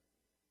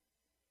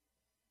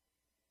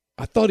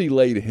 I thought he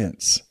laid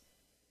hints.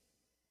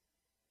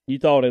 You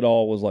thought it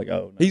all was like,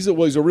 oh, no. He's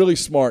a really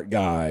smart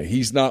guy.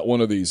 He's not one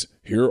of these,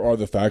 here are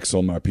the facts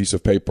on my piece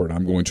of paper, and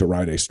I'm going to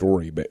write a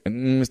story. But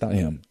it's not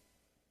him.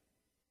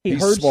 He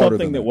He's heard smarter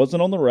something than that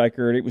wasn't on the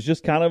record. It was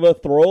just kind of a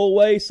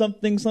throwaway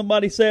something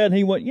somebody said, and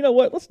he went, you know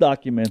what, let's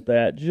document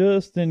that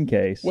just in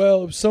case.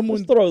 Well, let's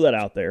throw that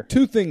out there.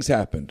 Two things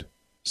happened.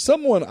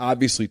 Someone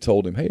obviously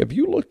told him, hey, have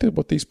you looked at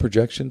what these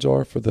projections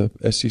are for the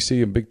SEC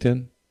and Big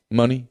Ten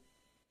money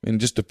in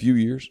just a few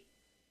years?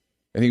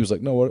 And he was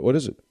like, no, what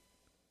is it?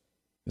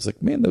 It's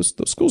like, man, those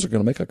schools are going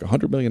to make like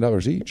 $100 million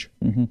each.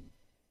 Mm-hmm.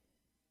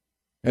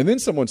 And then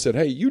someone said,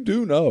 hey, you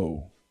do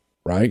know,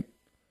 right,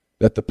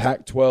 that the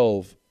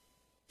Pac-12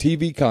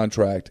 TV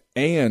contract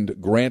and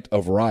grant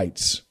of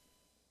rights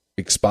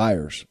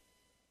expires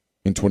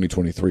in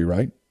 2023,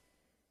 right?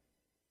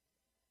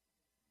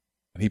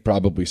 And he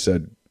probably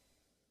said,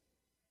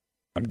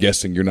 I'm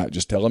guessing you're not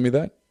just telling me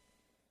that?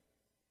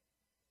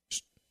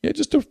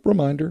 Just a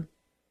reminder.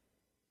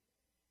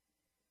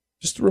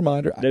 Just a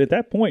reminder. That at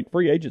that point,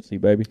 free agency,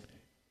 baby.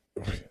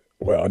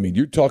 Well, I mean,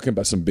 you're talking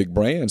about some big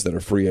brands that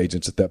are free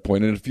agents at that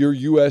point. And if you're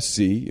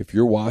USC, if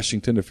you're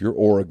Washington, if you're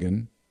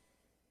Oregon,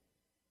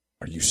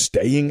 are you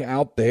staying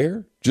out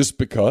there just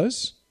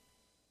because?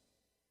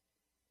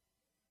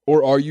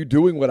 Or are you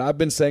doing what I've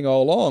been saying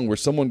all along where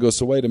someone goes,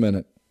 so wait a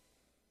minute,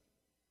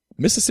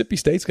 Mississippi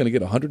State's going to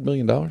get $100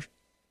 million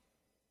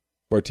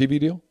for a TV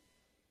deal?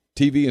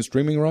 TV and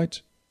streaming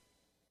rights?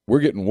 We're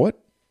getting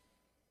what?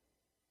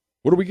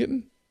 What are we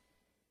getting?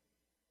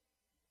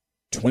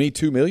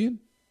 $22 million?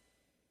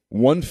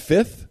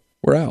 1/5?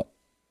 We're out.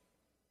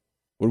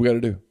 What do we got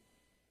to do?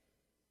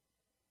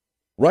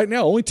 Right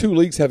now, only 2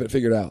 leagues have it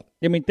figured out.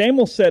 I mean,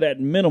 Thamel said at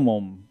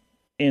minimum,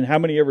 in how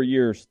many ever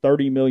years,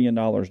 $30 million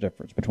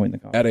difference between the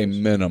conferences. At a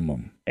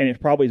minimum. And it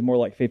probably is more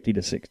like 50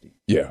 to 60.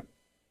 Yeah.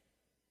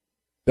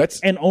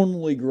 And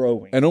only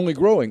growing. And only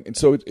growing. And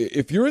so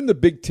if you're in the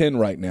Big Ten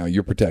right now,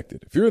 you're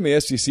protected. If you're in the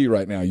SEC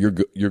right now,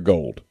 you're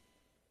gold.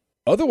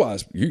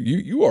 Otherwise,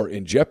 you are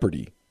in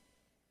jeopardy.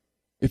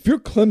 If you're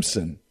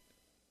Clemson,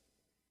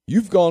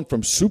 you've gone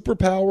from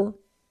superpower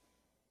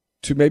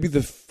to maybe the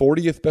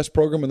 40th best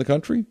program in the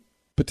country,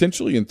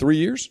 potentially in 3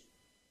 years.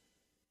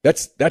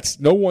 That's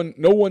no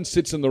one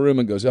sits in the room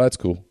and goes, oh, that's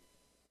cool.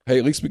 Hey,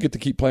 at least we get to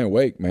keep playing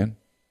Wake, man.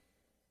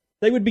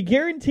 They would be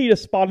guaranteed a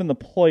spot in the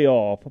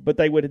playoff, but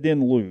they would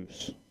then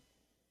lose.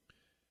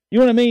 You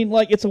know what I mean?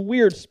 Like, it's a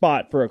weird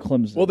spot for a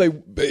Clemson. Well,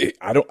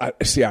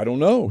 I don't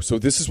know. So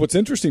this is what's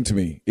interesting to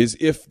me, is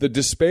if the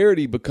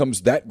disparity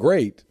becomes that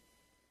great.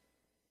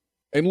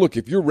 And look,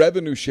 if you're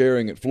revenue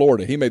sharing at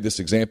Florida, he made this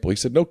example. He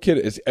said, no kid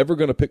is ever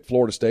going to pick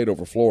Florida State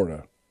over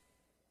Florida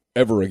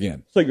ever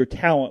again. So your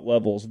talent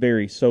levels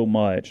vary so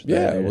much.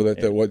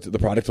 The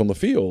product on the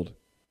field.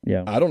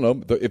 Yeah. I don't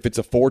know. If it's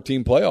a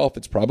 4-team playoff,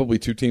 it's probably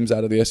 2 teams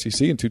out of the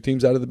SEC and 2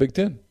 teams out of the Big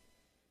Ten.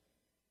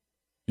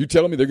 You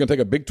telling me they're going to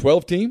take a Big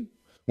 12 team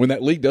when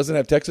that league doesn't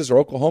have Texas or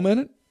Oklahoma in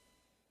it?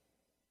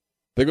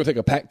 They're going to take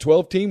a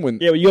Pac-12 team when...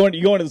 Yeah, you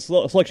go into the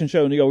selection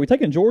show and you go, are we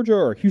taking Georgia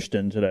or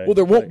Houston today? Well,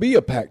 there won't be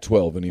a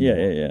Pac-12 anymore.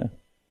 Yeah.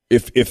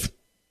 If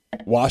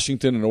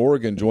Washington and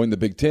Oregon join the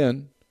Big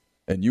Ten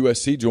and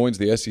USC joins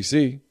the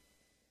SEC...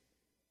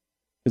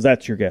 Because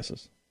that's your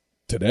guesses.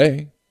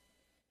 Today.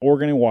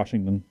 Oregon and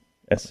Washington,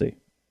 SC.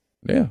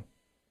 Yeah.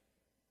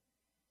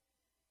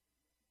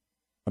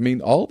 I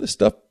mean, all this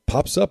stuff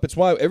pops up. It's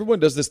why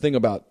everyone does this thing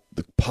about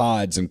the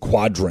pods and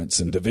quadrants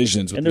and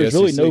divisions with and there's the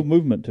really SEC. No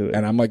movement to it.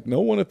 And I'm like, no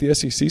one at the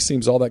SEC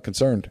seems all that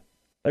concerned.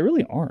 They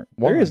really aren't.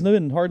 Why? There is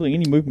hardly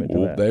any movement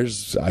to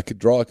that. I could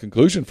draw a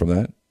conclusion from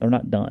that. They're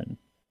not done.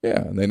 Yeah,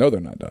 and they know they're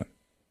not done.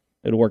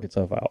 It'll work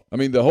itself out. I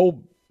mean, the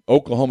whole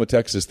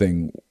Oklahoma-Texas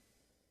thing.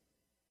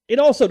 It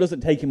also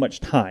doesn't take you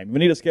much time. We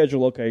need a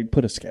schedule. Okay,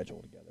 put a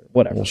schedule together.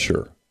 Whatever. Well,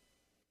 sure.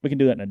 We can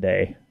do that in a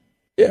day.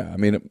 Yeah, I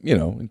mean,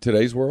 in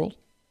today's world.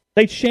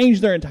 They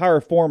changed their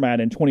entire format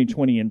in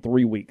 2020 in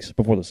 3 weeks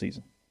before the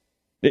season.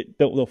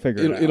 They'll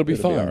figure it out. It'll be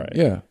fine. All right.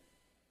 Yeah.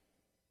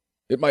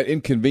 It might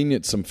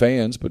inconvenience some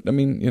fans, but, I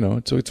mean,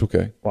 it's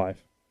okay.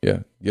 5. Yeah,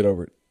 get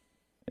over it.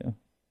 Yeah.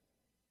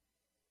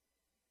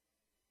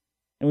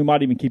 And we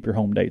might even keep your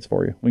home dates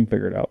for you. We can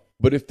figure it out.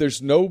 But if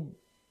there's no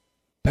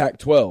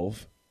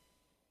Pac-12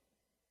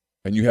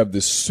 and you have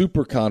this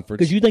super conference...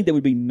 Because you think there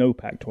would be no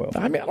Pac-12.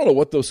 I mean, I don't know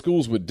what those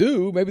schools would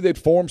do. Maybe they'd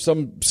form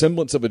some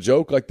semblance of a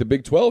joke like the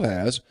Big 12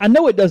 has. I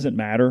know it doesn't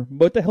matter,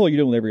 but what the hell are you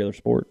doing with every other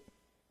sport?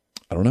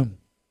 I don't know.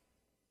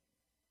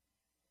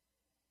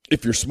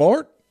 If you're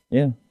smart...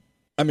 Yeah.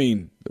 I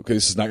mean, okay,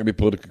 this is not going to be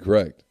politically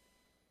correct.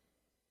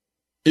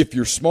 If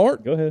you're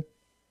smart... Go ahead.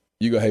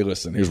 You go, hey,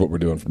 listen, here's what we're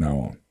doing from now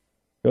on.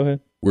 Go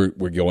ahead.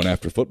 We're going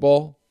after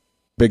football,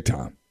 big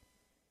time.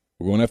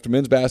 We're going after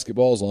men's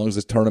basketball as long as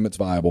this tournament's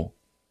viable.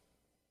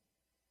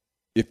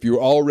 If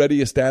you're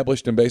already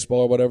established in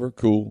baseball or whatever,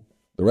 cool.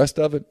 The rest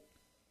of it,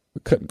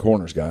 we're cutting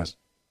corners, guys.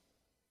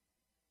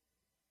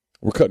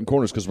 We're cutting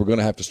corners because we're going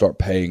to have to start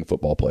paying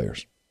football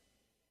players.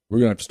 We're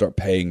going to have to start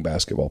paying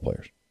basketball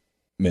players,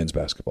 men's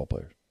basketball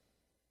players.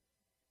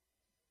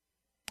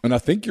 And I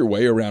think your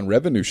way around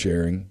revenue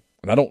sharing,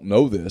 and I don't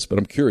know this, but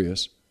I'm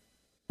curious,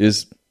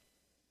 is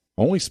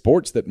only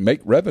sports that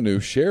make revenue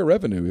share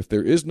revenue. If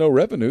there is no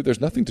revenue,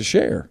 there's nothing to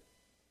share.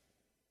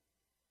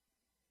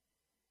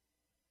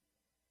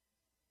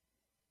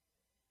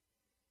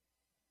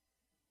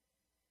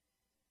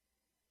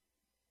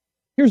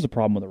 Here's the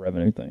problem with the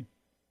revenue thing.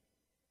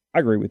 I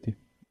agree with you.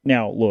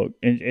 Now, look,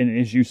 and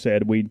as you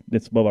said,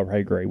 it's above our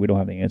pay grade. We don't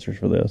have the answers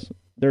for this.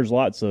 There's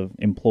lots of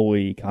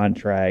employee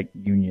contract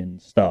union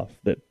stuff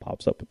that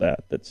pops up with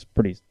that. That's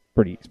pretty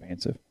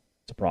expansive.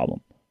 It's a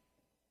problem.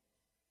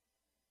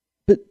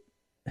 But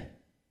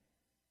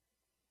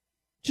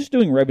just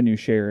doing revenue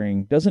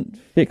sharing doesn't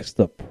fix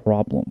the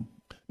problem.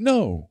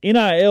 No.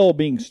 NIL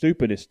being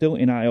stupid is still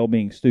NIL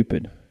being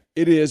stupid.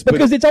 It is.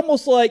 Because it's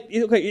almost like,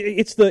 okay,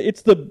 it's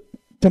the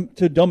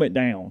to dumb it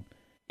down.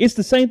 It's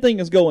the same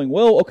thing as going,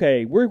 well,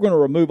 okay, we're going to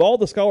remove all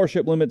the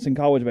scholarship limits in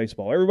college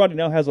baseball. Everybody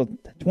now has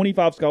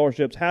 25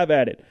 scholarships. Have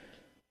at it.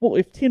 Well,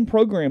 if 10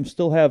 programs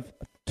still have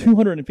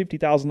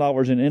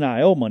 $250,000 in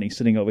NIL money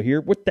sitting over here,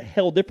 what the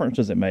hell difference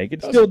does it make?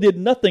 It still did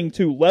nothing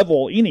to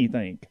level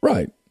anything.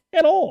 Right.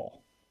 At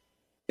all.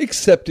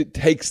 Except it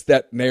takes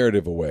that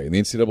narrative away, and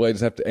the NCAA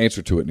doesn't have to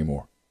answer to it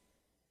anymore.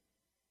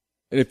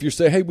 And if you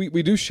say, hey,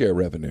 we do share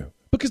revenue,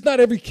 because not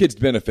every kid's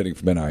benefiting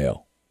from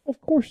NIL. Of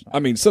course not. I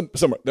mean, some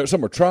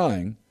are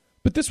trying,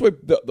 but this way,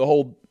 the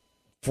whole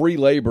free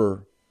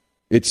labor,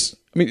 it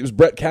was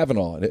Brett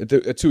Kavanaugh.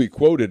 That's who he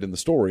quoted in the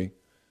story.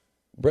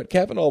 Brett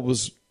Kavanaugh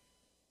was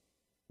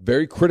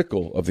very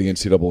critical of the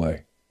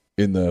NCAA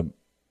in the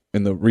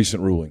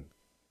recent ruling,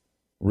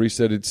 where he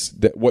said it's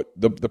that what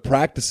the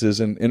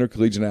practices in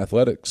intercollegiate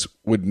athletics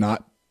would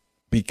not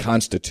be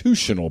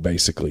constitutional,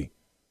 basically,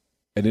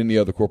 at any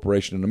other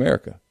corporation in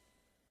America.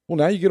 Well,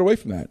 now you get away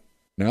from that.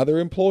 Now they're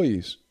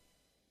employees.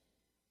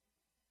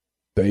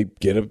 They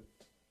get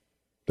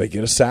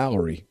a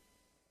salary.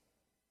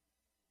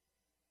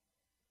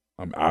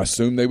 I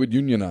assume they would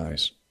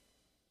unionize,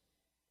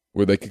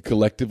 where they could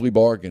collectively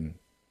bargain.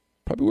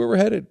 Probably where we're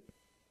headed.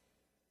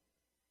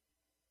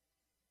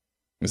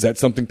 Is that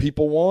something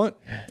people want?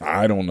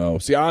 I don't know.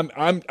 See,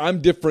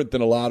 I'm different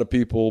than a lot of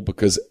people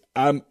because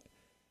I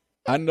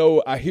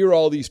know I hear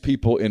all these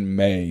people in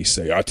May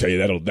say, "I'll tell you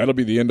that'll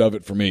be the end of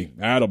it for me.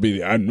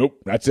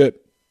 Nope, that's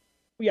it."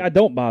 Yeah, I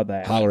don't buy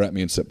that. Holler at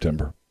me in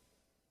September.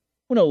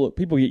 Well, no, look,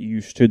 people get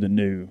used to the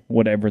new,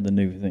 whatever the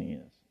new thing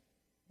is.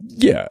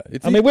 Yeah.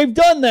 We've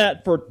done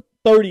that for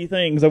 30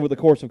 things over the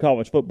course of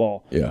college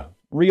football. Yeah.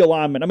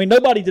 Realignment.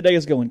 Nobody today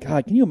is going,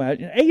 God, can you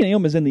imagine?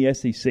 A&M is in the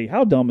SEC.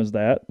 How dumb is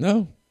that?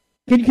 No.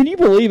 Can you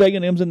believe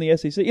A&M's in the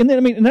SEC? And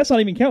then, and that's not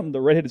even counting the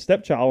redheaded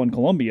stepchild in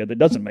Columbia that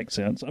doesn't make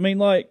sense.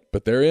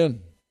 But they're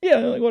in.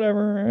 Yeah,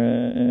 whatever.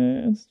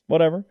 It's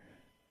whatever.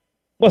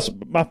 Plus,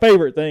 my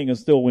favorite thing is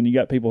still when you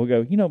got people who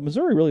go,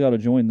 Missouri really ought to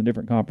join the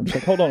different conference.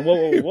 Like, hold on,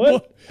 whoa,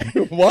 what?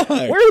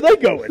 Why? Where are they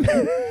going?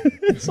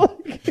 It's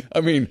like,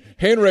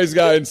 hand-raised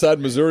guy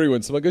inside Missouri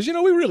when somebody goes,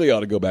 we really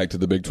ought to go back to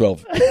the Big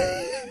 12.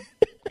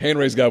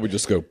 Hand-raised guy would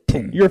just go,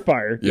 boom. You're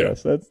fired. Yeah.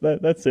 Yes,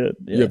 that's it.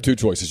 Yeah. You have two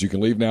choices. You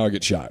can leave now or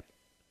get shot.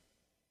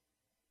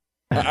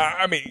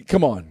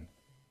 Come on.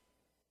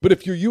 But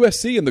if you're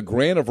USC and the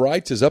grant of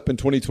rights is up in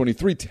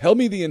 2023, tell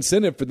me the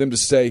incentive for them to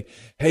say,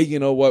 hey, you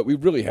know what?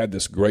 We've really had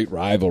this great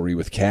rivalry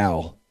with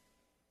Cal.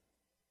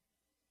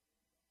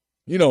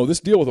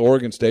 This deal with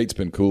Oregon State's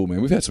been cool, man.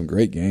 We've had some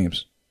great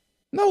games.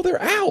 No, they're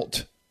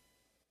out.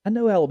 I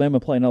know Alabama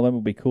playing Alabama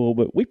would be cool,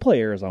 but we play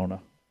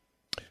Arizona.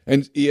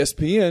 And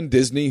ESPN,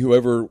 Disney,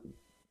 whoever.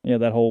 Yeah,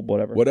 that whole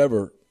whatever.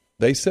 Whatever.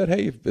 They said,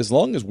 hey, as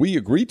long as we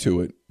agree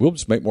to it, we'll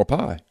just make more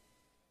pie.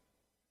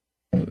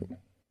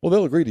 Well,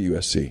 they'll agree to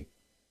USC.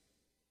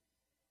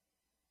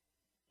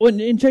 Well,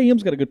 and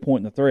JM's got a good point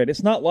in the thread.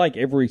 It's not like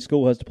every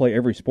school has to play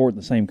every sport in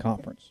the same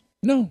conference.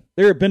 No.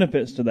 There are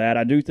benefits to that.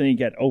 I do think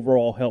that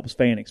overall helps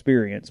fan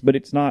experience, but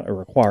it's not a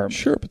requirement.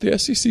 Sure, but the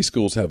SEC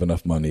schools have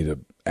enough money to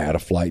add a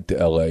flight to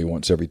L.A.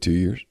 once every 2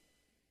 years.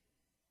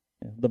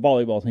 Yeah, the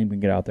volleyball team can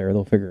get out there.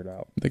 They'll figure it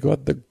out. They go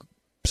out. The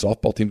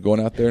softball team's going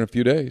out there in a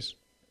few days.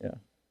 Yeah.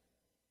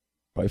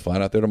 Probably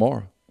flying out there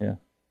tomorrow. Yeah.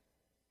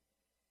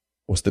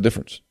 What's the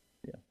difference?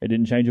 Yeah. It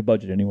didn't change a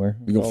budget anywhere.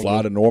 You're going to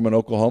fly to Norman,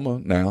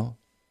 Oklahoma now.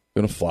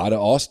 Going to fly to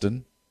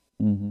Austin.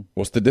 Mm-hmm.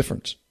 What's the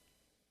difference?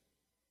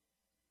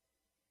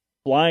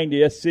 Flying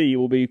to SC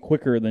will be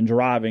quicker than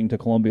driving to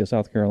Columbia,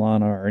 South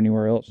Carolina, or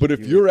anywhere else. But if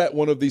you're at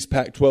one of these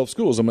Pac-12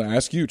 schools, I'm going to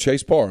ask you,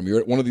 Chase Parham, you're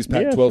at one of these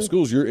Pac-12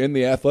 schools, you're in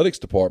the athletics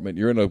department,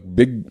 you're in a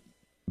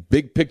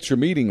big picture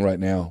meeting right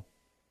now.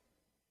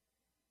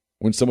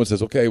 When someone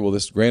says, okay, well,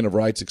 this grant of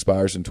rights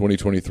expires in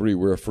 2023,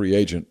 we're a free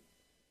agent.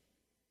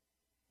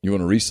 You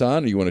want to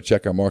re-sign or you want to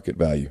check our market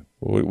value?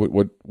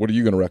 What are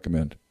you going to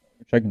recommend?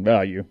 Checking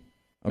value.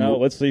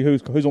 Let's see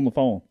who's on the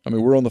phone.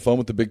 We're on the phone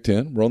with the Big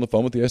Ten. We're on the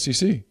phone with the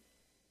SEC.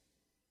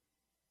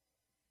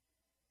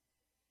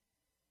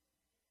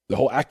 the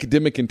whole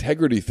academic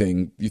integrity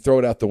thing, you throw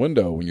it out the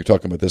window when you're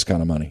talking about this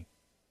kind of money.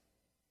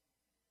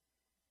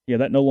 Yeah,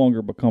 that no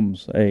longer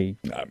becomes an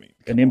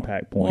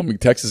impact point. Well, I mean,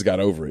 Texas got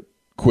over it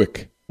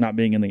quick. Not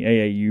being in the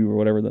AAU or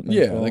whatever that.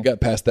 They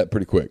got past that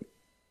pretty quick.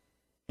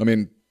 I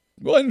mean,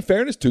 well, in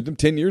fairness to them,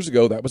 10 years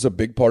ago, that was a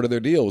big part of their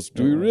deals.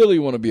 Do we really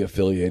want to be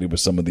affiliated with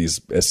some of these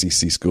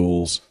SEC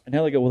schools? And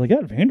now they go, well, they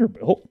got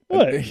Vanderbilt.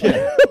 What?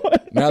 Yeah.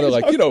 Now they're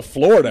like,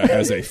 Florida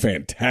has a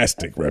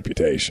fantastic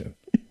reputation.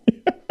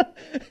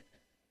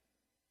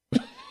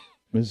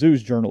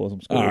 Mizzou's journalism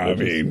school. I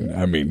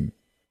mean,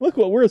 look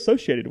what we're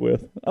associated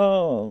with.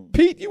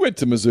 Pete, you went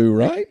to Mizzou,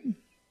 right?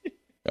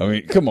 I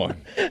mean, come on.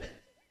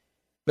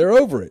 They're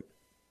over it.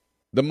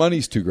 The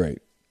money's too great.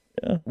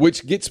 Yeah.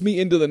 Which gets me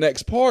into the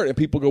next part, and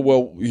people go,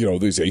 well,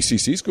 these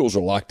ACC schools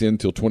are locked in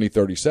until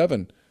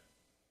 2037.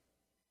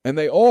 And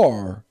they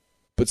are,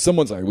 but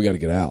someone's like, we got to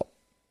get out.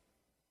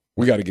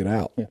 We got to get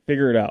out. Yeah,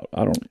 figure it out.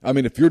 I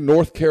mean, if you're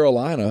North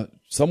Carolina,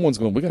 someone's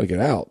going, we got to get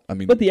out. I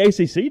mean, but the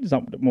ACC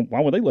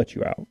why would they let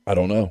you out? I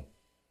don't know.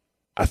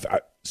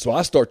 So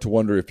I start to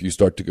wonder if you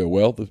start to go,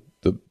 well, the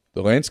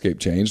landscape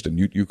changed and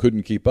you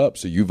couldn't keep up,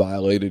 so you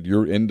violated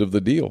your end of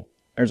the deal.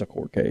 There's a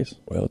court case.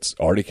 Well, it's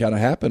already kind of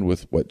happened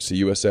with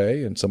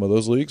CUSA and some of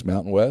those leagues,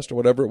 Mountain West or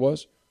whatever it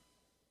was.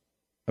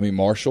 I mean,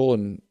 Marshall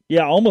and...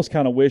 Yeah, I almost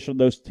kind of wish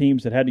those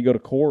teams had to go to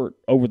court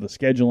over the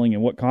scheduling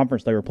and what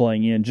conference they were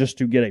playing in just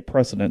to get a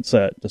precedent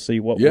set to see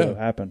what would have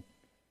happened.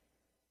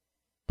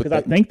 Because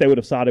I think they would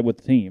have sided with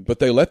the team. But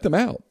they let them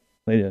out.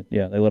 They did.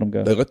 Yeah, they let them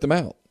go. They let them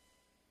out.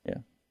 Yeah.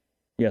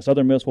 Yeah,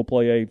 Southern Miss will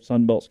play a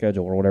Sun Belt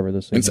schedule or whatever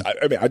this season.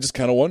 I just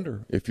kind of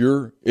wonder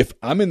if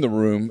I'm in the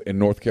room in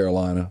North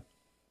Carolina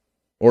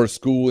or a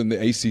school in the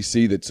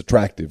ACC that's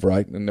attractive,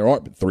 right? And there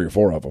aren't 3 or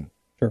 4 of them,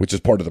 which is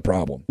part of the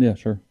problem. Yeah,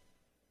 sure.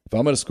 If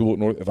I'm at a school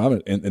if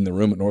I'm in the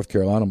room at North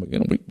Carolina,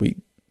 we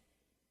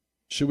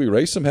should we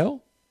raise some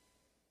hell?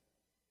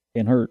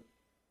 Can't hurt.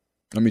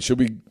 I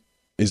mean,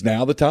 is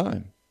now the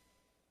time?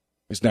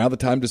 Is now the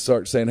time to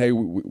start saying, hey,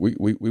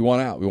 we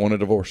want out. We want a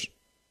divorce.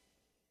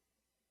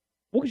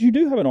 Well, because you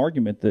do have an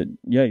argument that,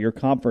 your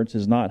conference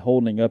is not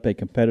holding up a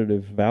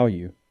competitive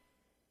value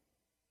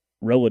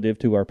relative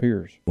to our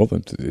peers. Well,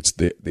 then it's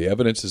the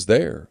evidence is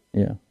there.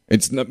 Yeah.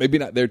 It's maybe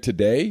not there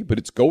today, but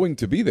it's going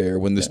to be there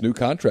when this new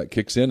contract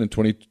kicks in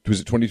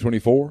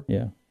 2024?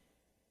 Yeah.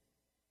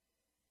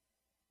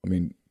 I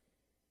mean,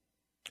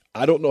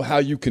 I don't know how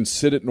you can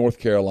sit at North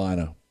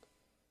Carolina,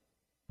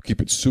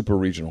 keep it super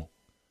regional,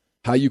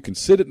 how you can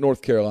sit at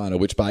North Carolina,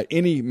 which by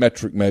any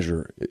metric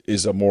measure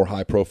is a more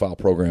high-profile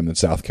program than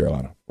South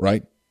Carolina,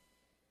 right?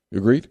 You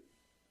agreed?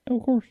 Oh,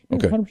 of course.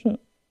 Okay. 100%.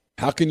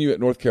 How can you at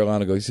North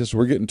Carolina go, he says,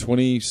 we're getting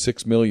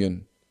 $26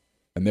 million,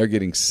 and they're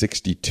getting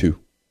 $62 million?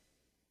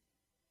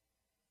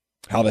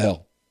 How the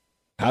hell?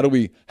 How do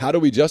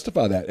we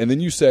justify that? And then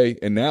you say,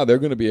 and now they're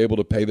going to be able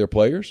to pay their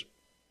players,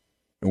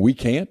 and we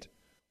can't?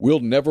 We'll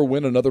never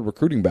win another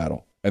recruiting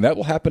battle. And that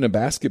will happen in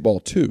basketball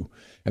too.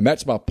 And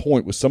that's my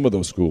point with some of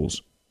those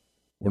schools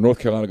where North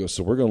Carolina goes,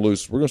 so we're going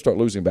to start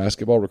losing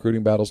basketball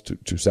recruiting battles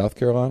to South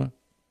Carolina.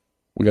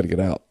 We got to get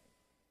out.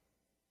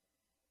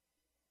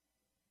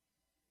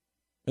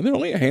 And there are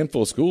only a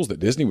handful of schools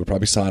that Disney would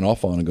probably sign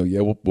off on and go,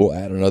 yeah, we'll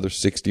add another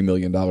 $60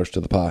 million to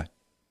the pie.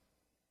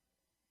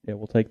 Yeah,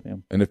 we'll take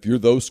them. And if you're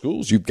those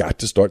schools, you've got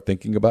to start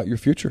thinking about your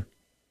future.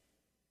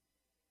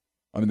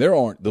 I mean, there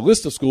aren't the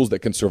list of schools that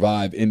can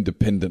survive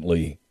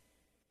independently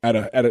at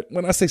a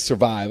when I say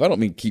survive, I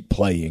don't mean keep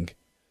playing,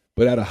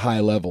 but at a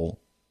high level,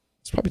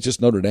 it's probably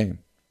just Notre Dame.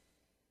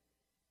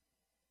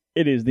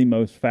 It is the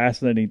most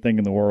fascinating thing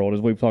in the world,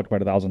 as we've talked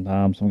about 1,000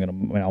 times.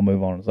 I'll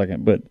move on in a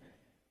second, but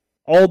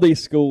all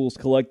these schools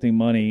collecting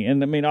money,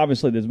 and I mean,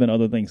 obviously there's been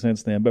other things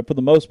since then, but for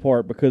the most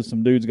part, because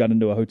some dudes got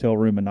into a hotel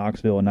room in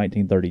Knoxville in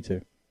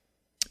 1932.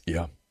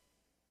 Yeah.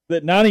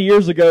 That 90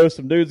 years ago,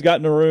 some dudes got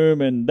in a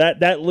room, and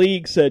that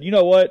league said, you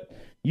know what,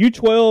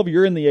 U12,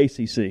 you're in the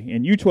ACC,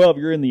 and U12,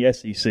 you're in the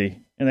SEC.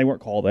 And they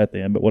weren't called that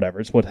then, but whatever.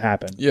 It's what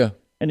happened. Yeah.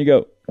 And you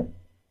go,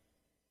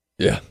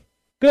 yeah.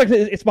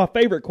 It's my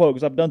favorite quote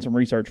because I've done some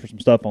research for some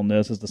stuff on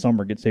this as the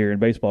summer gets here and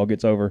baseball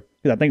gets over,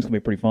 because I think it's going to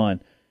be pretty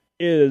fun,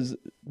 is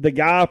the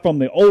guy from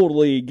the old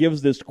league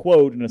gives this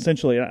quote, and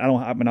essentially, I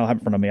don't have it in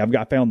front of me.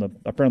 I found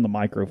the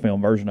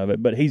microfilm version of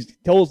it, but he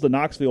tells the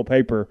Knoxville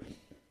paper,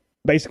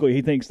 basically,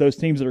 he thinks those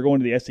teams that are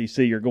going to the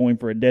SEC are going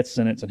for a death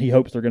sentence, and he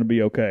hopes they're going to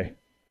be okay.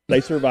 They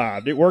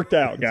survived. It worked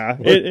out,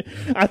 guy.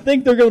 I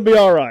think they're going to be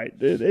all right.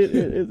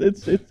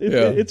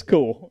 It's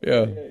cool.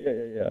 Yeah.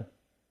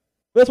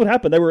 That's what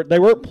happened. They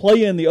weren't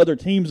playing the other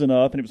teams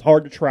enough, and it was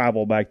hard to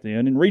travel back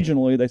then. And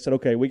regionally, they said,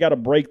 okay, we got to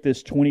break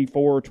this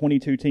 24,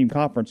 22 team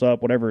conference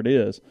up, whatever it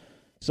is.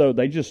 So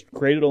they just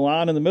created a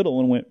line in the middle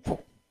and went,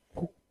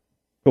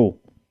 cool.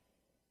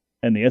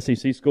 And the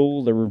SEC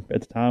schools, there were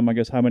at the time, I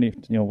guess, how many,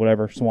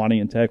 whatever,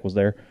 Sewanee and Tech was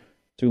there,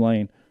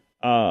 Tulane.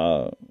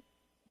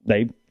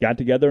 They got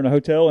together in a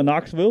hotel in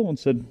Knoxville and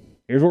said,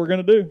 here's what we're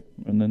going to do.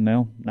 And then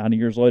now, 90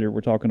 years later,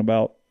 we're talking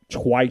about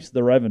twice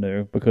the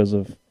revenue because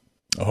of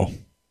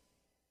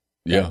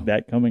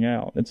that coming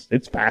out.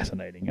 It's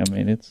fascinating. I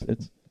mean, it's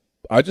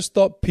I just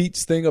thought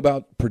Pete's thing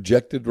about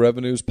projected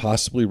revenues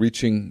possibly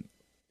reaching,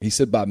 he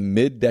said by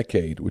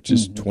mid-decade, which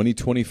is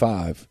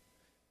 2025.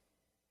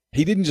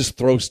 He didn't just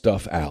throw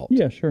stuff out.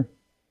 Yeah, sure.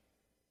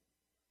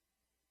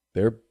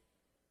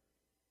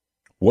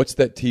 What's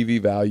that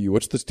TV value?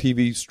 What's the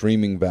TV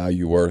streaming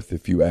value worth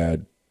if you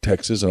add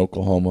Texas and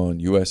Oklahoma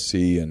and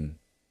USC and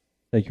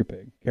take your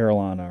pick,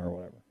 Carolina or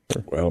whatever?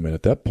 Sure. Well, I mean,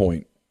 at that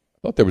point, I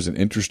thought there was an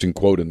interesting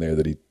quote in there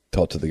that he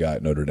taught to the guy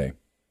at Notre Dame.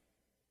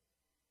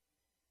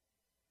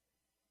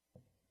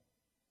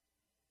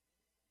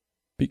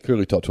 Pete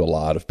clearly talked to a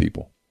lot of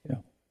people. Yeah.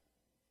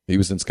 He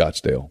was in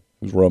Scottsdale.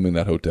 He was roaming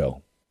that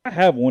hotel. I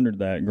have wondered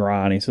that,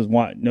 Grind. He says,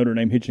 why Notre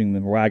Dame hitching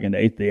the wagon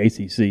to the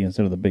ACC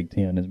instead of the Big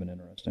Ten has been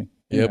interesting.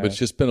 Yeah, but it's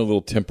just been a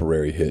little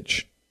temporary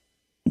hitch.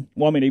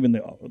 Well, I mean, even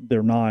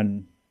they're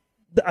non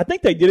 – I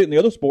think they did it in the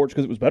other sports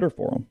because it was better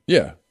for them.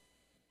 Yeah.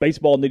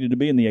 Baseball needed to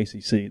be in the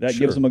ACC. That Sure.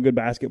 gives them a good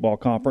basketball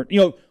conference.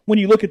 You know, when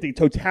you look at the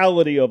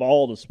totality of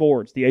all the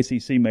sports, the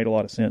ACC made a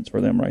lot of sense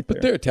for them right there.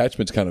 But their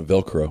attachment's kind of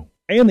Velcro.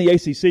 And the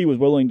ACC was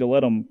willing to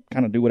let them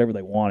kind of do whatever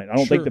they wanted. I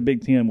don't Sure. think the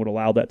Big Ten would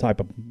allow that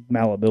type of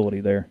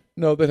malleability there.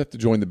 No, they'd have to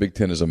join the Big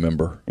Ten as a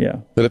member.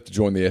 Yeah. They'd have to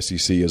join the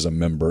SEC as a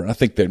member. I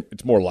think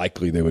it's more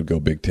likely they would go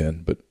Big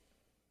Ten, but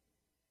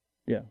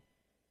yeah.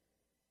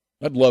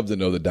 I'd love to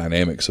know the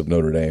dynamics of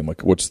Notre Dame.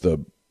 Like, what is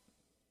the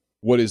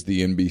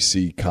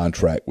NBC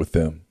contract with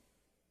them?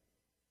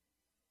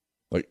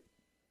 Like,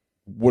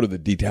 what are the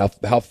details?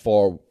 How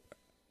far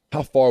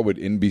would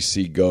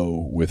NBC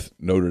go with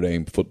Notre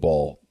Dame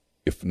football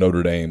if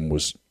Notre Dame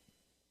was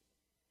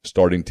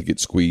starting to get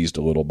squeezed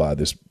a little by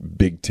this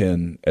Big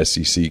Ten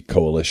SEC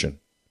coalition?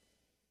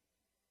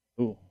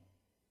 Ooh.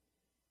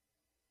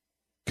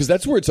 Because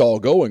that's where it's all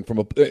going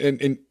from.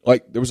 And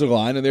like, there was a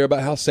line in there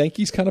about how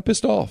Sankey's kind of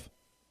pissed off.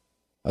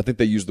 I think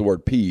they used the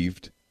word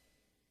peeved,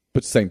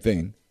 but same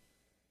thing.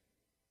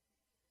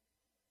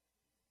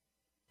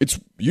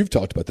 You've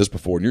talked about this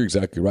before, and you're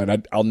exactly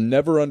right. I'll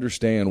never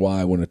understand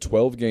why when a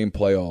 12-team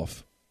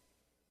playoff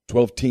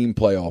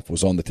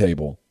was on the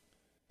table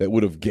that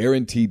would have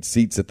guaranteed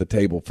seats at the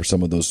table for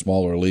some of those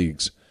smaller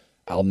leagues,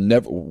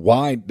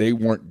 why they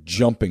weren't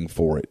jumping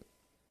for it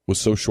was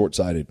so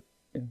short-sighted.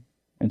 Yeah.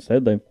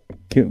 Instead, they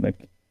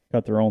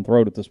cut their own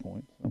throat at this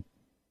point. So.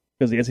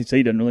 Because the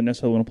SEC doesn't really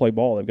necessarily want to play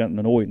ball. They've gotten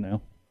annoyed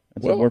now.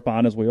 And so we're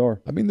fine as we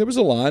are. I mean, there was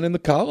a line in the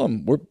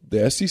column where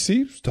the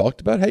SEC talked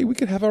about, hey, we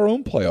could have our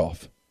own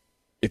playoff.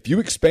 If you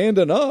expand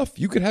enough,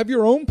 you could have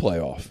your own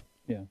playoff.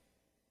 Yeah.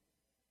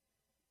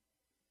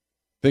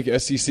 Think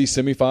SEC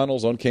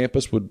semifinals on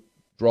campus would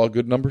draw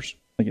good numbers?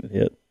 I think it'd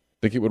hit.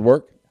 Think it would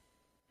work?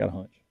 Got a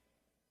hunch.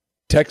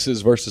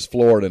 Texas versus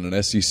Florida in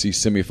an SEC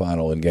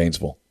semifinal in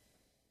Gainesville.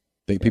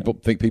 Think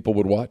people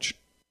would watch?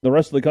 The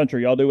rest of the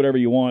country, y'all do whatever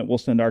you want. We'll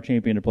send our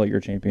champion to play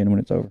your champion when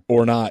it's over.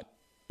 Or not.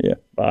 Yeah,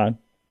 fine.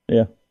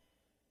 Yeah.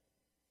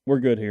 We're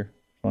good here.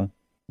 Fine.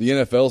 The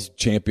NFL's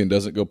champion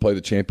doesn't go play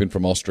the champion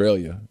from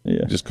Australia.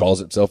 Yeah. It just calls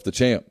itself the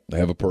champ. They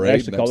have a parade. They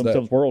actually call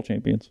themselves world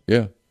champions.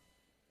 Yeah.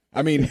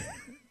 I mean,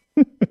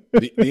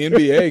 the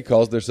NBA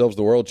calls themselves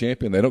the world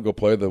champion. They don't go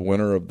play the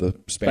winner of the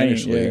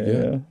Spanish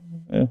league.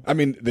 Yeah. I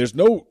mean, there's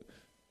no...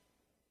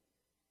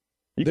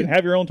 You can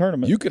have your own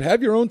tournament. You could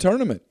have your own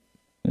tournament.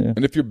 Yeah.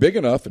 And if you're big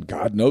enough, and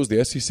God knows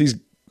the SEC's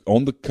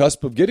on the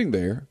cusp of getting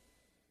there,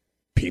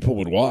 people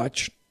would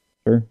watch.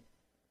 Sure.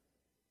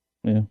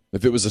 Yeah.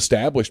 If it was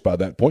established by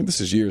that point,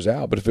 this is years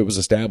out, but if it was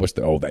established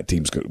that, that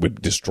team's good,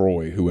 would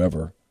destroy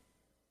whoever.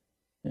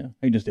 Yeah.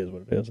 It just is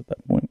what it is at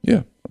that point.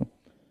 Yeah. So.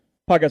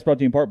 Podcast brought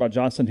to you in part by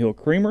Johnston Hill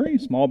Creamery.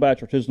 Small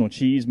batch artisanal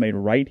cheese made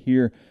right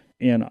here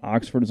in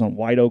Oxford. Is on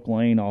White Oak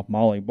Lane off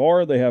Molly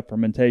Bar. They have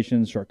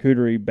fermentations,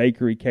 charcuterie,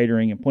 bakery,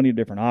 catering, and plenty of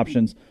different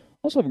options.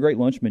 Also have a great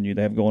lunch menu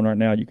they have going right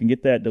now. You can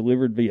get that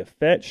delivered via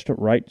Fetched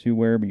right to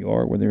wherever you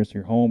are, whether it's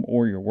your home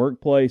or your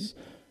workplace.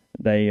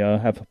 They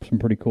have some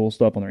pretty cool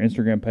stuff on their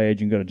Instagram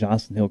page. You can go to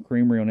Johnston Hill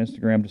Creamery on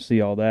Instagram to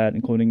see all that,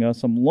 including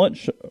some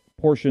lunch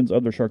portions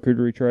of their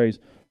charcuterie trays.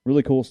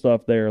 Really cool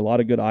stuff there. A lot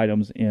of good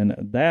items in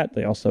that.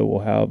 They also will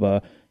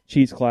have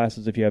cheese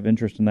classes if you have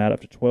interest in that.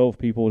 Up to 12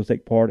 people to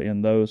take part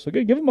in those. So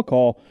give them a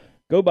call.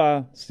 Go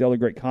by, see all the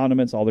great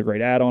condiments, all the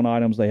great add-on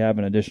items they have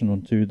in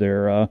addition to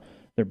their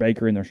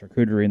bakery and their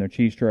charcuterie and their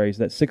cheese trays.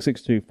 That's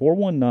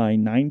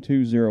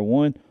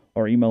 662-419-9201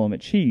 or email them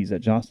at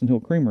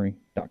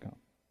cheese@johnstonhillcreamery.com.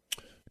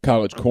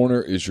 College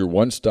Corner is your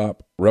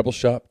one-stop Rebel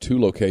Shop. 2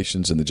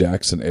 locations in the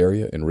Jackson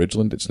area. In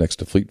Ridgeland, it's next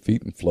to Fleet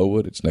Feet. In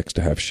Flowood, it's next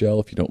to Half Shell.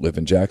 If you don't live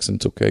in Jackson,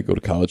 it's okay. Go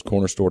to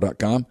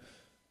collegecornerstore.com.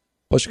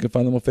 Plus, you can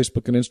find them on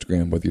Facebook and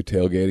Instagram. Whether you're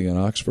tailgating in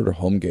Oxford or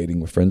home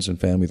gating with friends and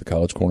family, the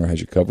College Corner has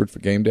you covered for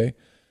game day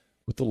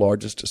with the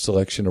largest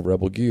selection of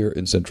Rebel gear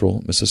in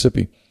central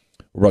Mississippi.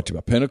 We're brought to you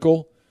by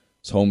Pinnacle.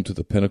 It's home to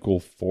the Pinnacle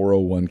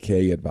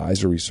 401k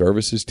Advisory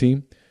Services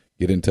team.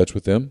 Get in touch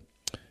with them,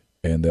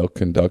 and they'll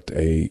conduct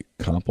a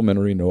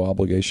complimentary,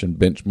 no-obligation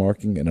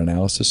benchmarking and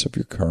analysis of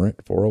your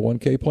current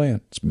 401k plan.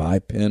 It's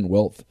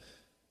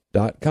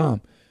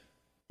mypenwealth.com.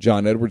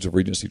 John Edwards of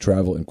Regency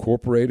Travel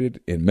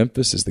Incorporated in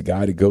Memphis is the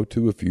guy to go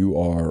to if you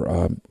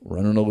are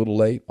running a little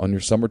late on your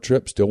summer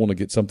trip, still want to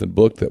get something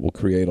booked that will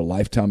create a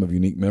lifetime of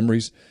unique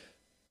memories.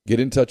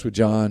 Get in touch with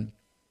John.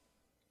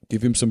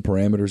 Give him some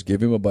parameters.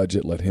 Give him a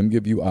budget. Let him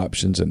give you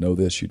options. And know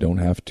this, you don't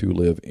have to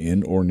live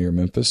in or near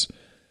Memphis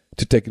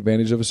to take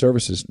advantage of his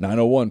services.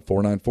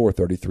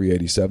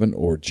 901-494-3387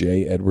 or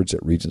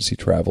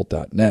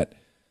jedwards@regencytravel.net.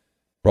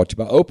 Brought to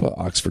you by Opa,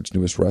 Oxford's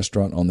newest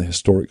restaurant on the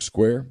historic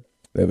square.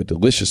 They have a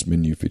delicious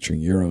menu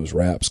featuring gyros,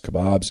 wraps,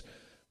 kebabs,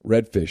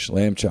 redfish,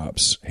 lamb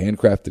chops,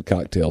 handcrafted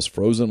cocktails,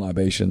 frozen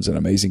libations, an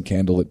amazing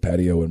candlelit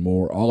patio, and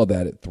more. All of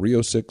that at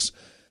 306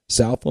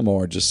 South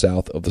Lamar, just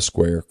south of the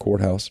Square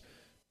Courthouse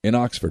in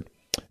Oxford.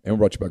 And we're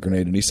brought to you by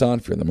Grenada Nissan.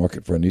 If you're in the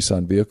market for a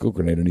Nissan vehicle,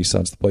 Grenada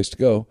Nissan's the place to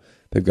go.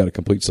 They've got a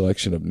complete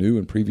selection of new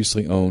and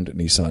previously owned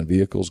Nissan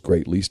vehicles,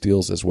 great lease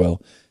deals as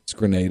well. It's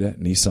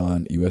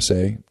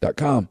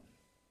GrenadaNissanUSA.com.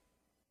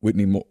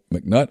 Whitney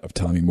McNutt of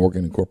Tommy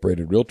Morgan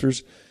Incorporated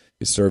Realtors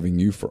is serving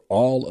you for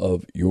all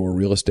of your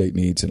real estate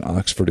needs in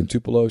Oxford and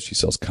Tupelo. She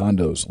sells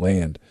condos,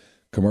 land,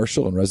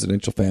 commercial, and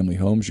residential family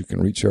homes. You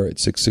can reach her at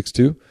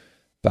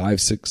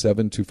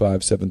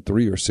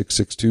 662-567-2573 or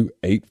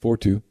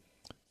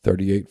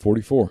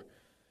 662-842-3844.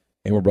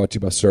 And we're brought to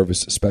you by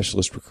Service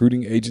Specialist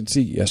Recruiting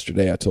Agency.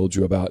 Yesterday I told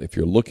you about if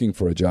you're looking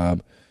for a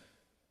job,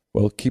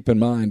 well, keep in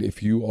mind,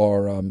 if you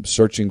are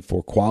searching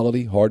for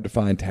quality,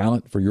 hard-to-find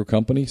talent for your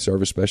company,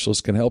 Service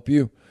Specialist can help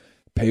you.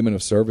 Payment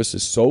of service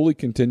is solely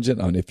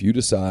contingent on if you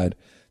decide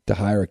to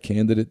hire a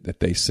candidate that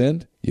they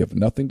send. You have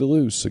nothing to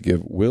lose, so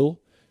give Will,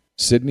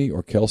 Sydney,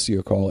 or Kelsey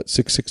a call at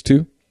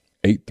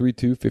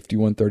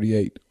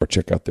 662-832-5138 or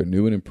check out their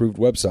new and improved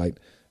website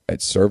at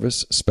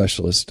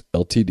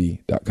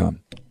servicespecialistltd.com.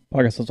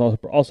 Podcast is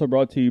also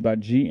brought to you by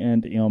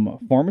G&M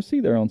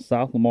Pharmacy. They're on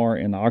South Lamar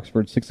in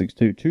Oxford,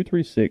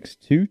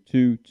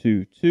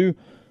 662-236-2222.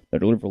 They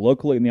deliver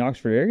locally in the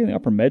Oxford area, and they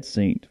offer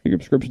MedSync for your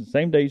prescription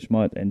same day each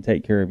month and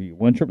take care of you.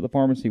 One trip to the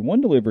pharmacy,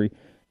 one delivery.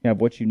 You have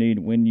what you need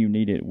when you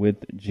need it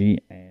with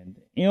G&M.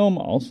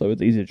 Also,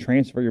 it's easy to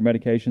transfer your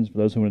medications for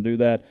those who want to do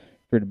that. If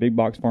you're at a big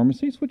box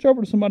pharmacy, switch over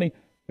to somebody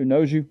who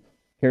knows you,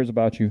 cares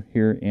about you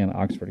here in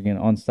Oxford. Again,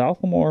 on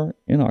South Lamar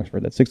in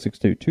Oxford, that's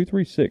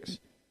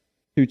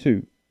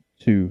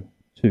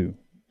 662-236-2222.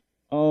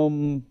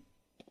 Ole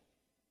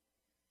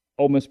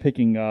Miss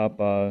picking up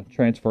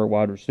transfer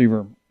wide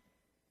receiver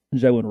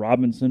Jalen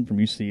Robinson from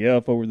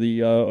UCF over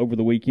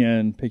the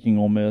weekend, picking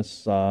Ole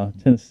Miss,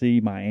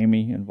 Tennessee,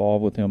 Miami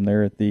involved with him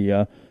there at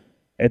the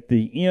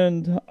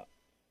end.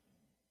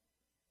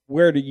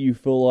 Where do you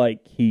feel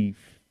like he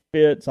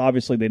fits?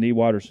 Obviously, they need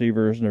wide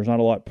receivers, and there's not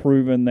a lot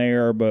proven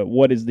there. But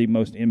what is the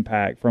most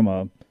impact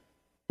from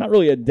not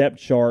really a depth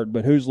chart,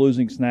 but who's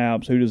losing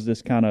snaps? Who does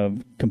this kind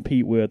of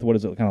compete with? What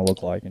does it kind of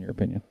look like in your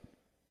opinion?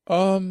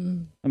 I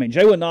mean,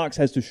 Jalen Knox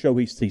has to show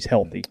he's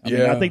healthy. I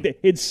mean, I think that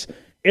it's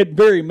at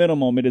very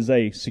minimum, it is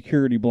a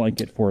security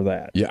blanket for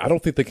that. Yeah, I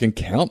don't think they can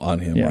count on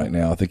him right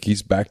now. I think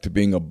he's back to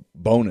being a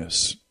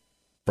bonus.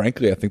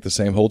 Frankly, I think the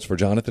same holds for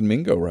Jonathan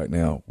Mingo right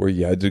now, where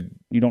you had to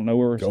don't know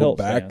where his go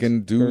back stands.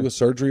 and do a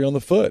surgery on the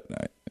foot,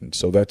 and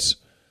so that's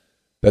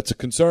a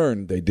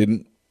concern. They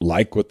didn't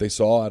like what they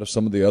saw out of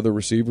some of the other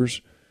receivers.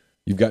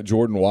 You've got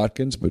Jordan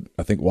Watkins, but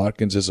I think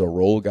Watkins is a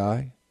role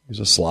guy. He's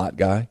a slot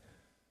guy.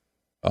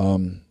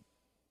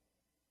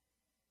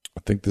 I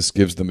think this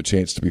gives them a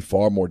chance to be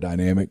far more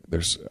dynamic.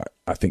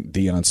 I think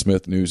Deion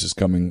Smith news is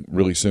coming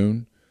really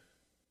soon.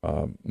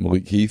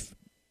 Malik Heath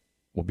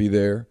will be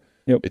there.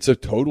 Yep. It's a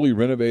totally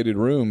renovated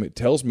room. It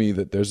tells me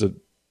that there's a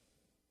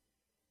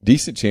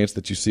decent chance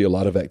that you see a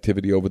lot of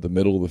activity over the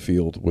middle of the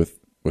field with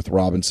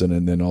Robinson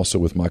and then also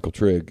with Michael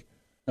Trigg.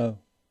 Oh.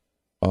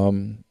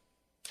 I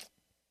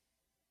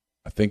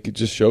think it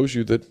just shows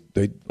you that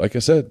they, like I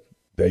said,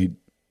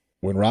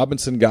 when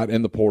Robinson got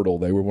in the portal,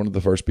 they were one of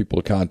the first people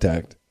to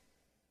contact.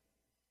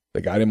 They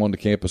got him onto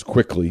campus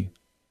quickly,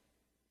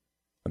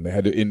 and they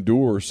had to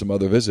endure some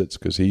other visits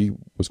because he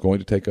was going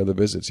to take other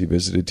visits. He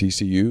visited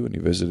TCU, and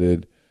he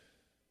visited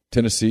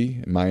Tennessee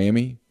and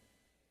Miami.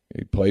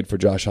 He played for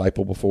Josh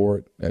Heupel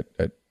before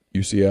at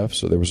UCF,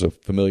 so there was a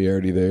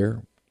familiarity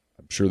there.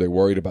 I'm sure they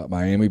worried about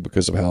Miami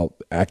because of how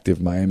active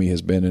Miami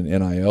has been in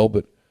NIL,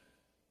 but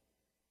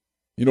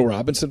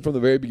Robinson from the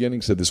very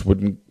beginning said this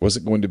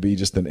wasn't going to be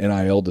just an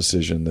NIL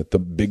decision, that the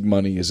big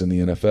money is in the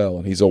NFL,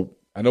 and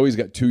I know he's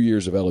got 2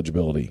 years of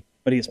eligibility.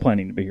 But he's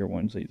planning to be here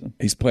one season.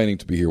 He's planning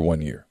to be here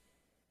 1 year.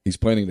 He's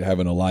planning to have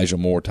an Elijah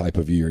Moore type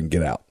of year and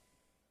get out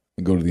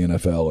and go to the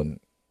NFL and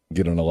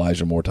get an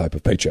Elijah Moore type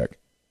of paycheck.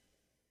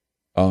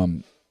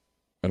 And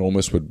Ole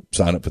Miss would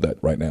sign up for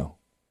that right now.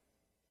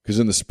 Because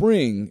in the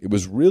spring, it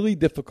was really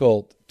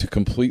difficult to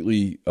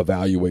completely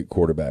evaluate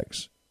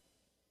quarterbacks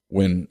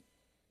when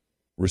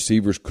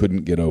receivers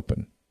couldn't get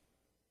open.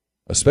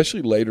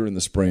 Especially later in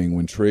the spring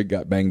when Trigg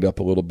got banged up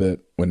a little bit,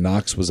 when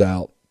Knox was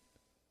out.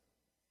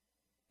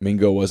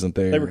 Mingo wasn't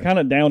there. They were kind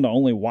of down to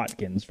only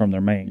Watkins from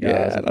their main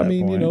guys. Yeah, I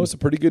mean, it's a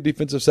pretty good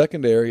defensive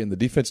secondary, and the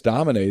defense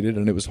dominated,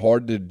 and it was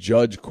hard to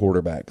judge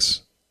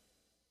quarterbacks.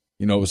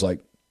 It was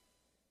like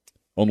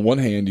on one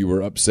hand, you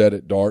were upset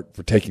at Dart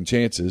for taking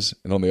chances,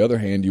 and on the other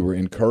hand, you were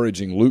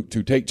encouraging Luke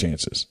to take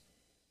chances.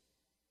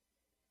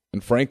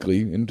 And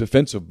frankly, in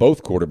defense of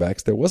both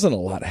quarterbacks, there wasn't a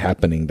lot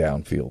happening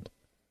downfield.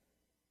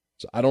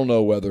 So I don't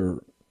know whether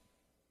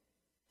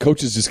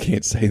coaches just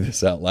can't say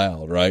this out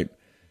loud, right?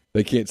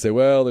 They can't say,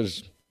 well,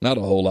 there's not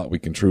a whole lot we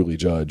can truly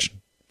judge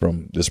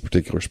from this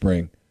particular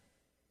spring,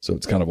 so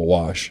it's kind of a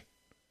wash.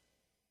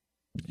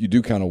 You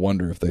do kind of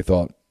wonder if they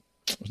thought,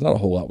 there's not a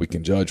whole lot we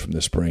can judge from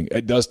this spring.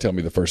 It does tell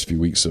me the first few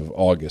weeks of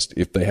August,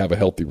 if they have a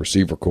healthy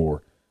receiver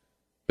core,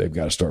 they've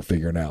got to start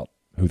figuring out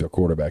who their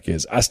quarterback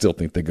is. I still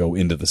think they go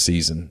into the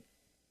season.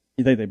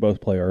 You think they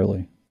both play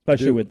early,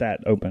 especially with that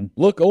open?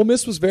 Look, Ole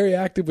Miss was very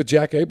active with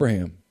Jack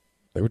Abraham.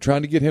 They were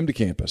trying to get him to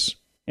campus.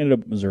 Ended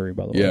up at Missouri,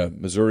 by the way. Yeah,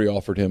 Missouri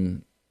offered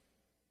him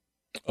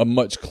a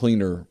much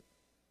cleaner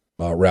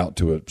route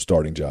to a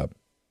starting job.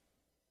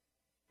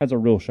 Has a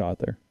real shot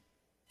there.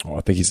 Oh,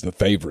 I think he's the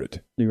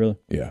favorite. Do you really?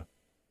 Yeah.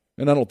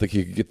 And I don't think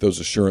he could get those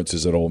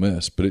assurances at Ole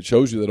Miss, but it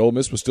shows you that Ole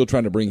Miss was still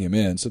trying to bring him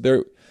in. So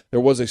there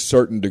was a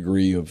certain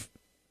degree of,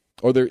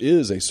 or there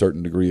is a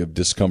certain degree of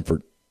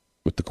discomfort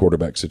with the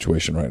quarterback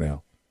situation right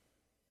now.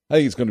 I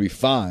think it's going to be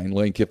fine.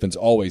 Lane Kiffin's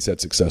always had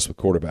success with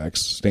quarterbacks.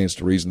 Stands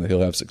to reason that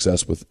he'll have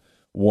success with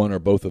one or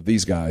both of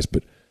these guys,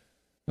 but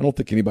I don't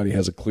think anybody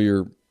has a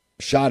clear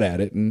shot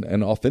at it.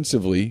 And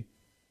offensively,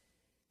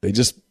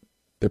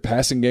 their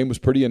passing game was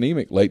pretty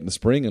anemic late in the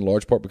spring, in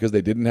large part because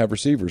they didn't have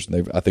receivers.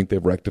 And I think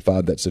they've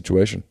rectified that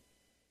situation.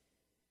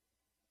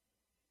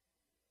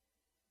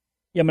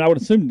 Yeah, I mean, I would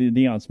assume the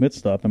Deion Smith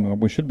stuff, I mean,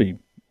 we should be a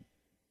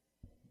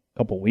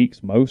couple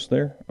weeks most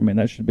there. I mean,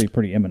 that should be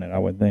pretty imminent, I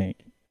would think.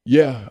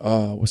 Yeah,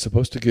 was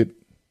supposed to get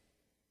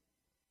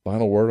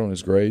final word on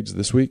his grades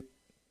this week,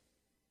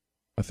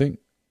 I think.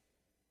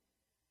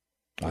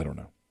 I don't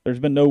know. There's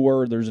been no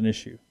word there's an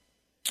issue.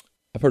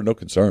 I've heard no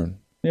concern.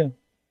 Yeah.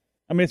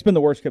 I mean, it's been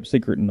the worst kept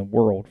secret in the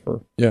world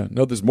for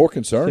there's more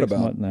concern 6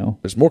 months now.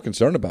 There's more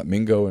concern about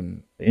Mingo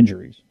and the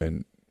injuries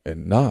and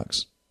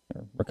Knox,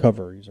 or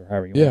recoveries, or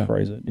however you want to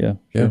phrase it. Yeah,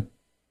 sure. Yeah.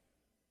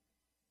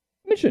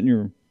 Mention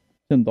your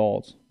 10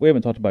 thoughts. We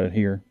haven't talked about it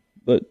here,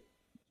 but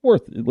it's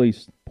worth at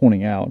least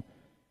pointing out.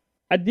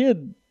 I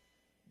did,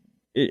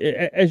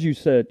 as you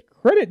said,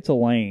 credit to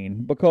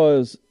Lane,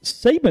 because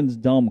Saban's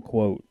dumb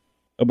quote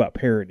about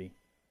parity.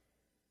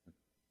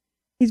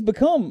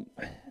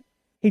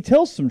 He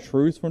tells some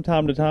truth from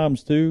time to time,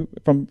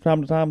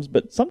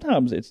 but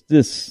sometimes it's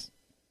this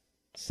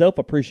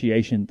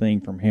self-appreciation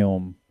thing from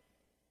him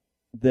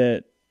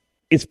that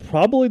it's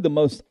probably the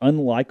most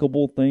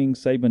unlikable thing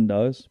Saban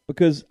does,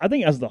 because I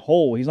think as the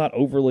whole, he's not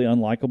overly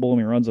unlikable. I mean,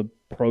 he runs a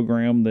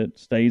program that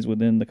stays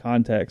within the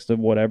context of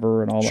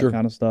whatever and all that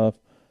kind of stuff.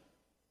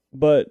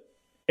 But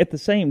at the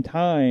same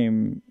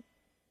time,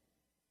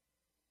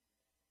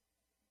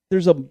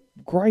 there's a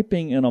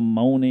griping and a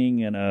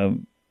moaning and a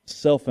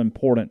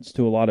self-importance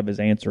to a lot of his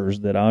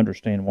answers that I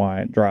understand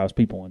why it drives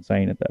people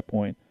insane at that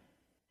point.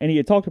 And he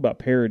had talked about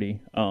parity.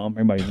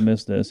 Everybody's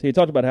missed this. He had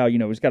talked about how,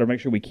 we've got to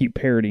make sure we keep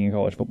parity in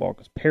college football,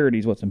 because parity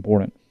is what's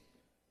important.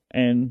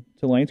 And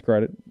to Lane's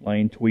credit,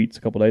 Lane tweets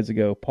a couple days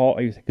ago, Paul,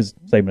 because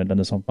Saban had done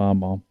this on Fine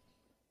Bomb.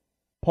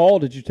 Paul,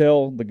 did you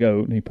tell the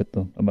GOAT, and he put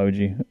the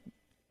emoji,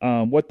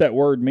 what that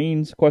word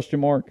means, ?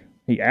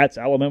 He ats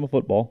Alabama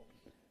football.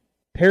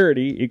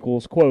 Parity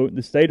equals, quote,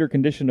 the state or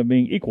condition of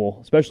being equal,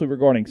 especially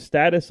regarding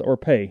status or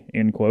pay,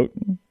 end quote.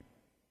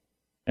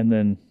 And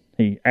then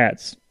he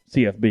ats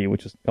CFB,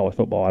 which is college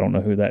football. I don't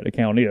know who that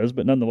account is,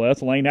 but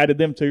nonetheless, Lane added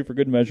them too for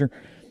good measure.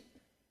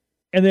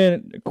 And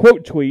then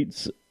quote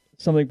tweets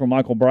something from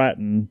Michael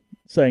Bratton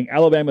saying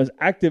Alabama's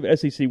active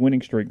SEC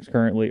winning streaks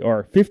currently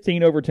are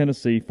 15 over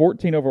Tennessee,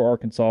 14 over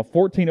Arkansas,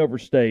 14 over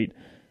State,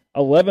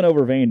 11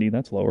 over Vandy,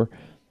 that's lower,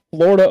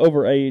 Florida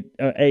over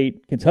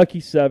 8, Kentucky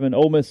 7,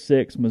 Ole Miss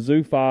 6,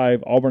 Mizzou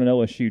 5, Auburn and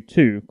LSU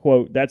 2.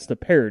 Quote, that's the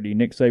parity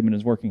Nick Saban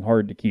is working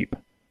hard to keep.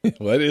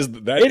 Well, it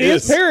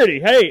is parity.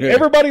 Hey,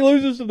 everybody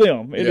loses to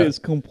them. It is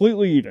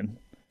completely even.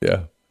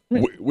 Yeah.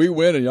 We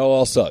win and y'all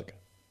all suck.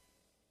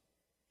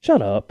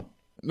 Shut up.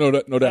 No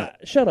doubt.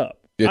 Shut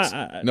up.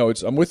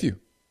 I'm with you.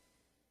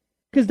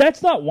 Because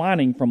that's not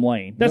whining from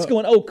Lane. That's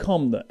going,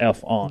 come the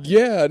F on.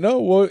 Yeah, no,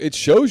 well, it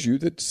shows you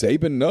that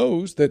Saban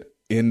knows that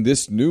in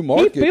this new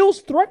market, he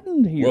feels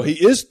threatened here. Well,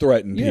 he is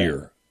threatened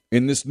here.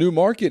 In this new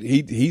market,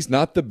 he's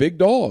not the big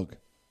dog.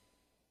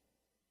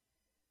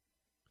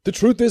 The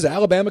truth is,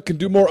 Alabama can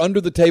do more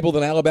under the table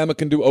than Alabama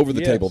can do over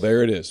the table.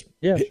 There it is.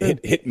 Yeah,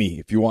 hit me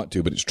if you want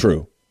to, but it's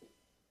true.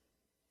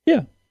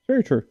 Yeah,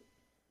 very true.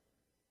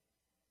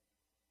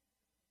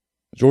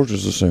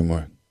 Georgia's the same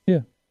way.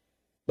 Yeah,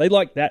 they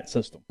like that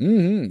system.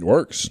 It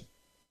works.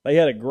 They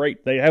have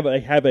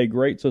a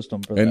great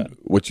system for that. And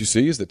what you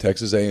see is that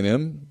Texas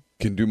A&M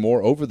can do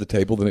more over the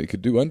table than it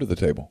could do under the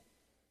table.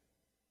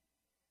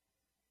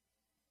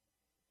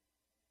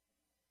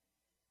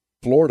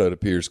 Florida, it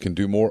appears, can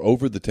do more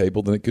over the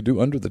table than it could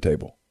do under the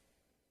table.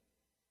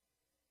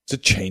 It's a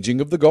changing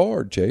of the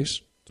guard,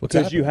 Chase.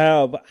 Because you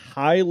have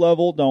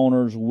high-level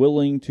donors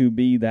willing to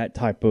be that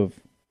type of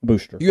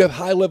booster. You have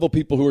high-level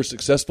people who are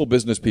successful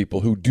business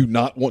people who do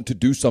not want to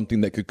do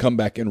something that could come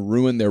back and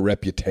ruin their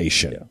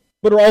reputation. Yeah.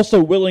 But are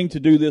also willing to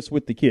do this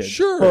with the kids.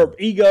 Sure. For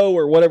ego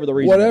or whatever the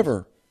reason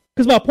Whatever.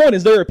 Because my point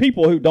is there are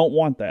people who don't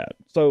want that.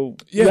 So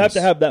you Yes. have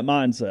to have that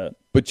mindset.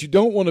 But you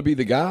don't want to be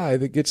the guy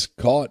that gets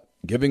caught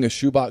giving a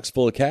shoebox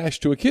full of cash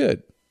to a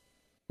kid.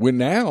 When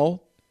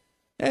now,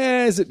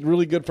 is it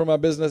really good for my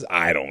business?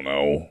 I don't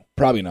know.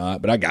 Probably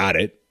not, but I got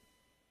it.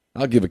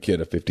 I'll give a kid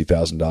a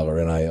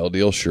 $50,000 NIL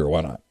deal. Sure,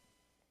 why not?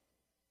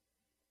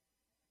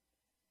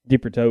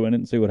 Dip your toe in it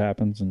and see what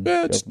happens. And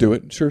Yeah, just do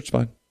it. Sure, it's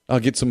fine. I'll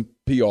get some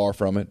PR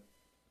from it.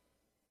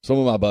 Some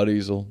of my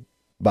buddies will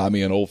buy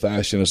me an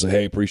old-fashioned and say,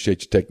 hey,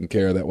 appreciate you taking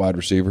care of that wide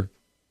receiver.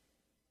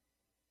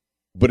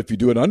 But if you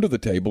do it under the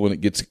table and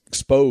it gets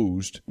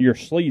exposed, you're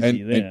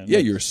sleazy then. Yeah,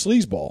 you're a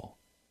sleazeball.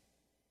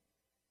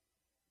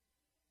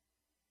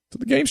 So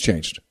the game's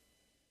changed.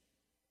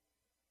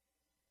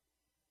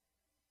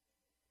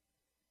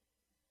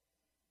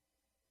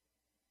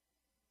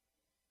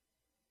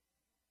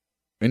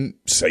 And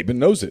Saban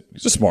knows it.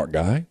 He's a smart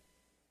guy.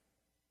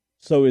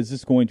 So is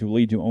this going to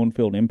lead to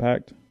on-field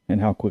impact, and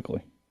how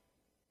quickly?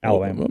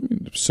 Alabama. Well, I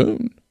mean,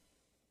 soon.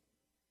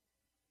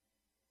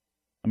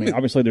 I mean,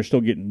 obviously they're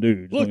still getting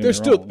dudes. Look,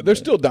 they're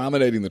still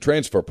dominating the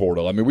transfer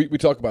portal. I mean, we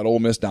talk about Ole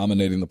Miss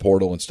dominating the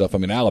portal and stuff. I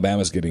mean,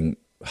 Alabama's getting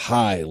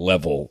high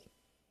level.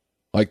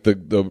 Like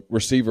the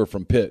receiver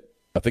from Pitt,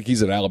 I think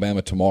he's at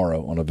Alabama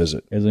tomorrow on a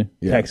visit. Is he?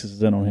 Yeah. Texas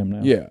is in on him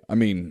now. Yeah, I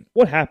mean,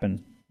 what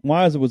happened?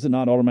 Why was it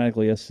not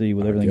automatically SC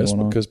with everything going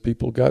on? Because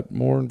people got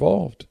more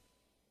involved.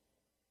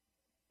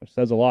 It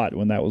says a lot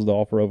when that was the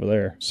offer over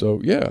there. So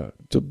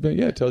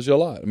it tells you a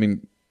lot. I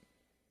mean,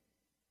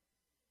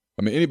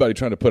 anybody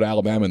trying to put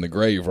Alabama in the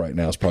grave right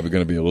now is probably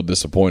going to be a little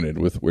disappointed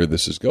with where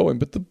this is going.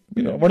 But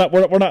we're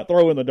not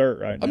throwing the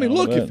dirt right now. I mean,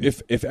 look,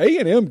 if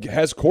A&M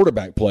has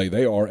quarterback play,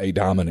 they are a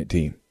dominant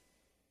team.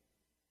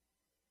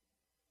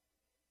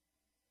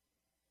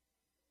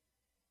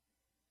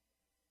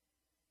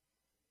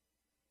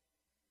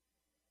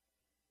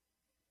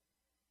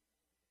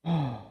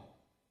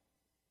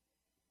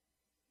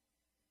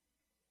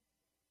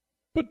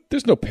 But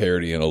there's no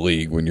parity in a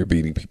league when you're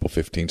beating people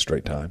 15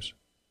 straight times.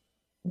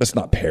 That's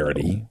not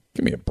parity.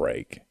 Give me a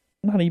break.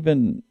 Not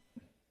even.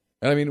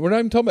 And I mean, we're not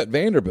even talking about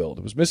Vanderbilt.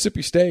 It was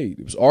Mississippi State.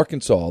 It was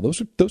Arkansas.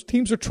 Those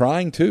teams are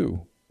trying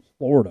too.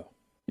 Florida.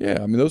 Yeah,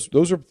 I mean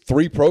those are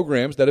three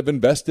programs that have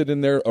invested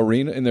in their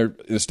arena, in their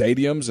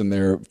stadiums, and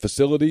their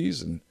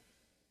facilities, and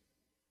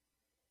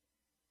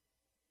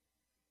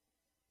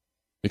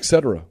et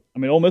cetera. I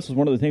mean, Ole Miss was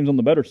one of the teams on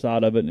the better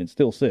side of it, and it's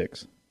still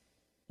 6.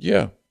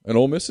 Yeah, and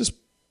Ole Miss is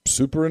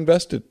super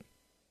invested.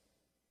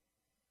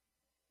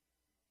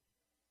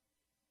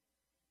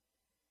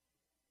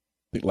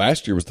 I think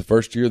last year was the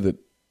first year that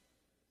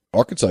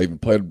Arkansas even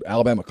played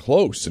Alabama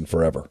close in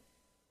forever.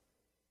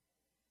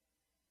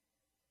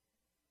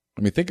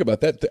 I mean, think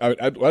about that.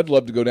 I'd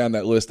love to go down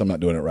that list. I'm not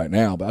doing it right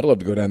now, but I'd love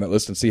to go down that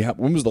list and see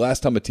when was the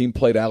last time a team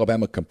played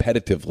Alabama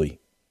competitively.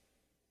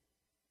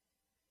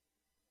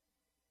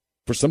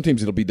 For some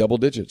teams, it'll be double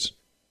digits,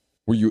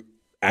 where you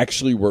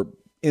actually were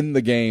in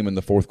the game in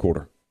the fourth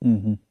quarter.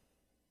 Mm-hmm.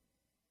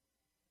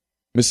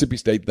 Mississippi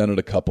State done it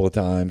a couple of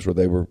times where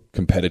they were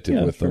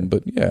competitive with them,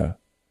 but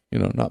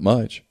not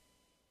much.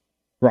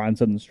 Ryan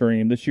said in the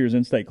stream, this year's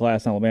in-state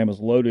class in Alabama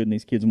is loaded, and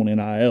these kids want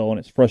NIL, and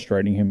it's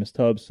frustrating him. As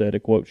Tubbs said, a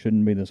quote,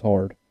 shouldn't be this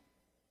hard.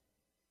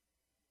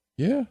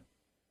 Yeah.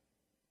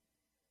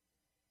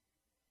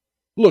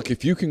 Look,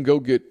 if you can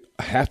go get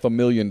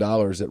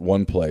 $500,000 at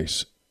one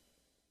place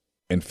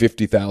and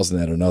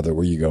 $50,000 at another,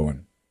 where you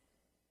going?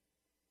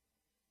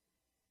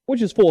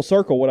 Which is full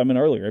circle what I meant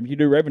earlier. If you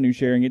do revenue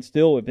sharing, it's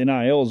still, if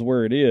NIL is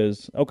where it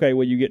is, okay,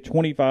 well, you get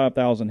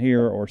 $25,000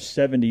 here or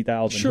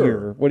 $70,000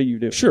 here. What do you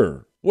do?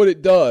 Sure. What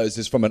it does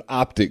is, from an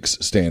optics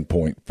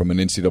standpoint, from an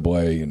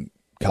NCAA and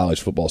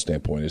college football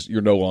standpoint, is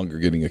you're no longer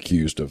getting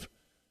accused of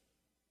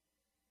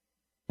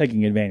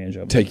taking advantage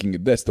of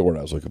it. That's the word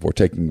I was looking for.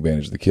 Taking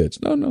advantage of the kids.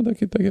 No, they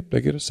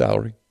get a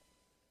salary.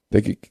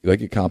 They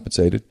get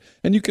compensated,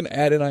 and you can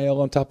add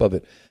NIL on top of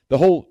it.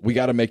 We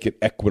got to make it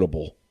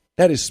equitable.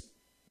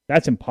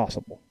 That's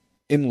impossible.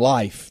 In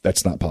life,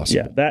 that's not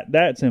possible. Yeah,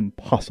 that's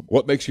impossible.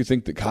 What makes you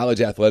think that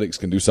college athletics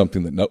can do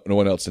something that no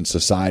one else in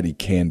society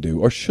can do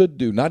or should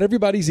do? Not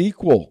everybody's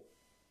equal.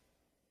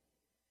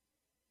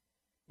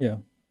 Yeah.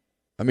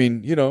 I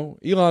mean,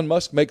 Elon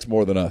Musk makes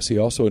more than us. He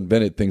also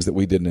invented things that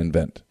we didn't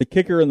invent. The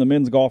kicker and the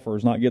men's golfer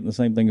is not getting the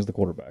same thing as the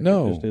quarterback.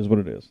 No. It just is what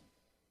it is.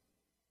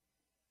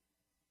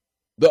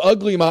 The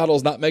ugly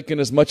model's not making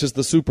as much as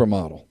the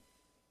supermodel.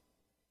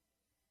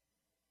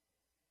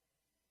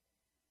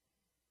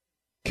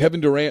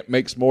 Kevin Durant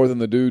makes more than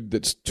the dude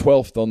that's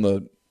 12th on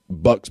the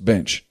Bucks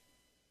bench.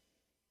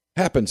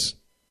 Happens.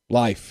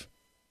 Life.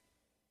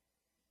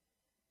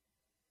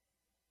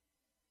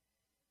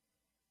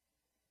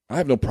 I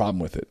have no problem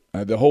with it.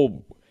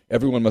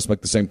 Everyone must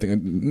make the same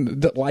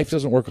thing. Life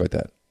doesn't work like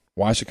that.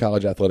 Why should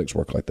college athletics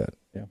work like that?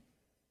 Yeah.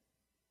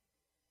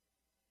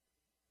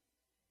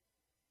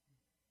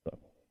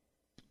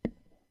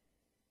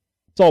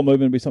 It's all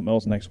moving to be something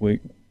else next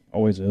week.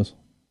 Always is.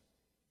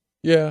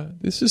 Yeah,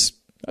 this is.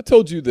 I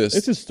told you this.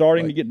 This is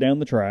starting to get down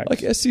the track.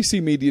 Like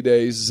SEC Media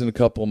Days is in a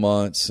couple of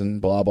months,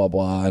 and blah blah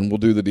blah, and we'll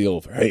do the deal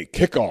of hey,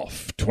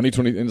 kickoff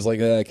 2020, and it's like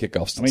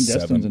kickoff's.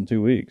 Destin's in 2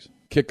 weeks.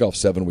 Kickoff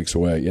 7 weeks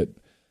away. Yet,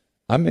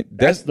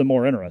 that's the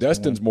more interesting.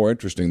 Destin's more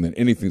interesting than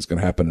anything's going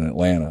to happen in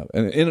Atlanta.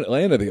 And in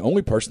Atlanta, the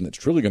only person that's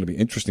truly going to be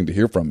interesting to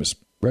hear from is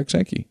Greg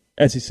Sankey.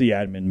 SEC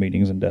admin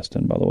meetings in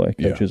Destin, by the way.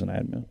 Coaches and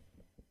admin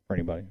for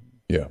anybody.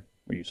 Yeah,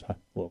 we use a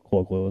little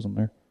colloquialism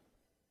there.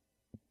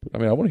 I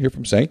mean, I want to hear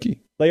from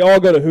Sankey. They all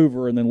go to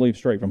Hoover and then leave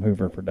straight from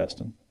Hoover for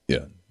Destin.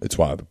 Yeah, that's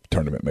why the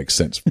tournament makes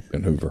sense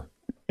in Hoover.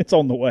 It's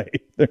on the way.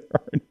 They're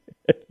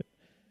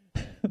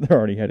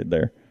already headed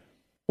there.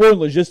 Well,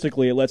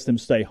 logistically, it lets them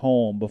stay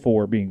home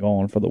before being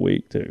gone for the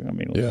week too. I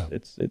mean,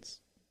 it's. Did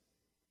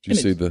you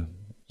see the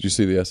SI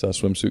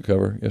swimsuit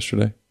cover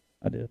yesterday?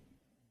 I did.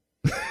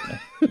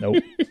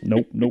 Nope.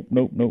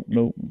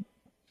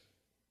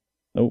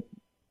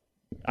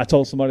 I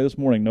told somebody this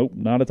morning, nope,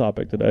 not a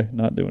topic today.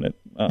 Not doing it.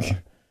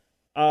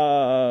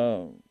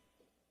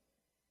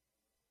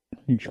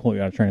 You totally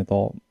got a train of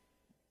thought.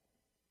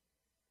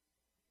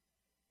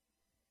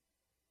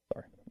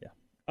 Sorry. Yeah.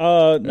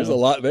 There's a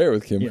lot there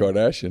with Kim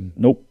Kardashian.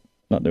 Nope.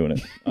 Not doing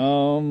it.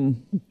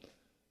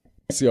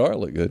 CR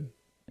looked good.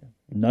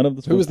 None of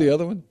the. Who was the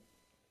other one?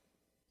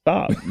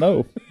 Stop.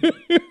 No.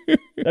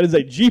 That is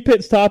a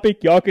G-Pits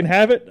topic. Y'all can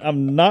have it.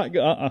 I'm not.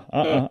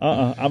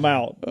 I'm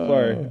out.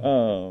 Sorry.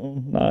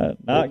 Not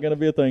going to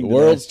be a thing. The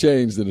world's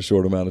changed in a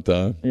short amount of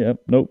time. Yeah.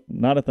 Nope.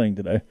 Not a thing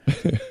today.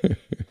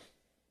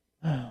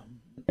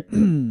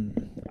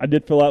 I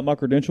did fill out my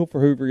credential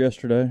for Hoover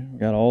yesterday.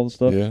 Got all the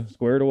stuff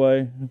squared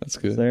away. That's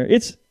good. It's there.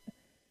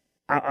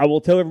 I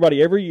will tell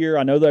everybody every year.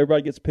 I know that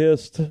everybody gets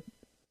pissed.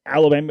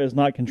 Alabama is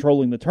not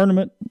controlling the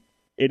tournament.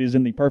 It is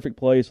in the perfect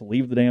place.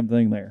 Leave the damn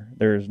thing there.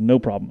 There's no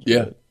problems with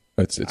it.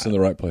 It's in the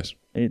right place.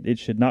 It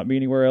should not be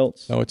anywhere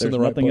else. No, it's in the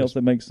right place. There's nothing else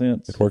that makes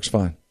sense. It works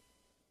fine.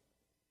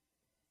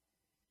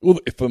 Well,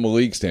 from a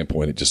league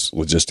standpoint, it just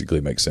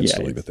logistically makes sense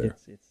to leave it there.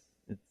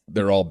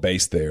 They're all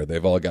based there.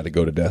 They've all got to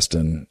go to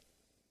Destin.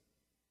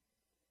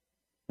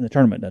 And the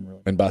tournament doesn't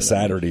really. And by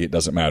Saturday, it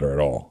doesn't matter at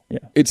all. Yeah.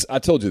 I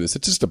told you this.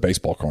 It's just a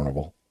baseball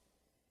carnival.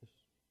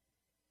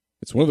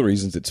 It's one of the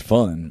reasons it's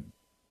fun.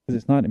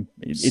 Because it's not.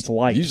 It's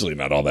light. Usually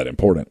not all that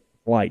important.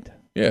 Light.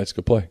 Yeah, it's a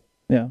good play.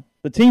 Yeah.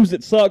 The teams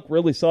that suck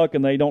really suck,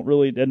 and they don't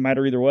really. It doesn't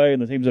matter either way.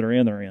 And the teams that are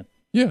in, they're in.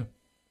 Yeah. I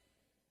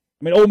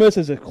mean, Ole Miss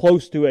is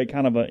close to a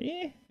kind of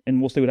a, and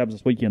we'll see what happens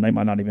this weekend. They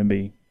might not even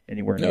be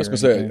anywhere near. I was going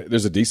to say,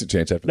 there's a decent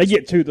chance after they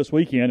get 2 this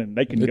weekend, and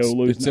they can go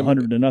lose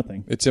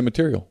 100-0. It's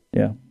immaterial.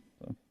 Yeah.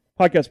 So,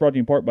 podcast brought to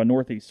you in part by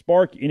Northeast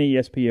Spark,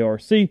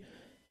 NESPARC.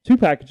 2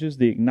 packages,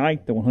 the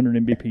Ignite, the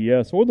 100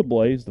 Mbps, or the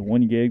Blaze, the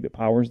 1 gig that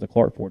powers the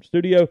Clark Ford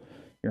studio.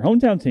 Your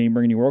hometown team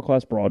bringing you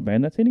world-class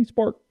broadband. That's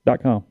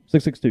nespark.com.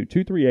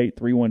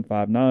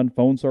 662-238-3159.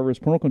 Phone service,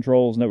 parental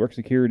controls, network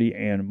security,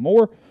 and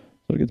more.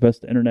 So it gets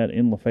best internet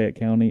in Lafayette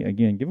County.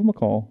 Again, give them a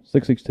call,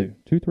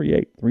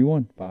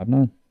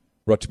 662-238-3159.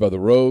 Brought to you by The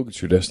Rogue.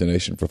 It's your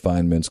destination for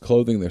fine men's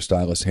clothing. Their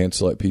stylish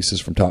hand-select pieces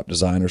from top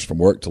designers, from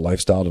work to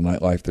lifestyle to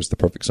nightlife. There's the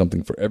perfect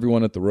something for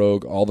everyone at The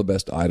Rogue. All the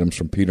best items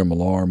from Peter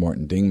Millar,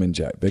 Martin Dingman,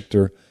 Jack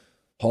Victor,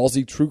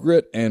 Halsey, True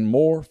Grit, and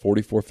more.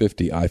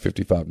 4450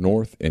 I-55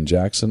 North in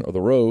Jackson, or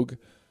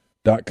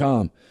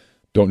therogue.com.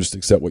 Don't just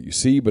accept what you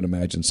see, but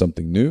imagine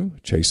something new.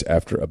 Chase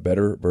after a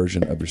better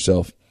version of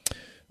yourself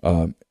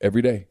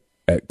every day.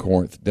 At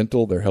Corinth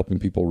Dental, they're helping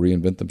people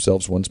reinvent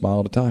themselves one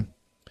smile at a time.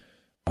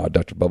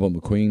 Dr. Bubba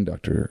McQueen,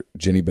 Dr.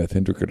 Jenny Beth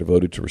Hendrick are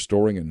devoted to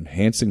restoring and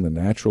enhancing the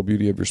natural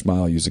beauty of your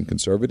smile using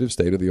conservative,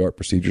 state-of-the-art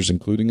procedures,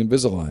 including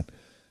Invisalign.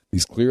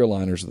 These clear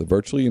aligners are the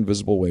virtually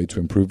invisible way to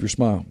improve your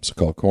smile. So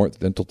call Corinth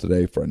Dental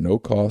today for a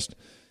no-cost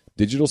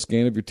digital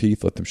scan of your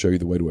teeth. Let them show you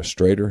the way to a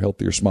straighter,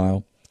 healthier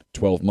smile.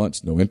 12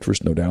 months, no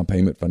interest, no down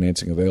payment,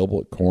 financing available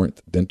at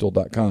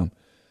corinthdental.com.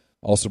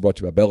 Also brought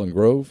to you by Bell &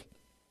 Grove.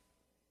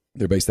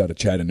 They're based out of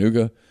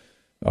Chattanooga.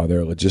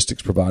 They're a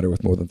logistics provider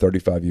with more than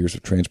 35 years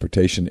of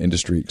transportation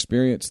industry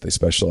experience. They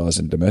specialize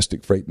in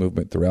domestic freight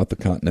movement throughout the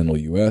continental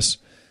U.S.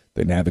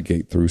 They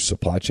navigate through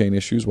supply chain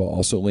issues while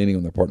also leaning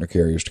on their partner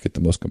carriers to get the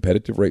most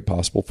competitive rate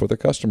possible for their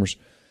customers.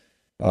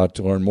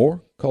 To learn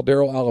more, call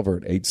Daryl Oliver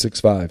at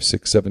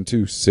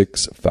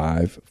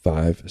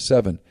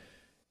 865-672-6557.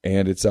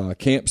 And it's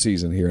camp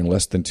season here in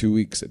less than 2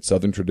 weeks at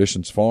Southern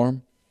Traditions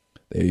Farm.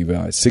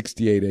 They've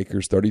 68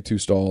 acres, 32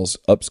 stalls,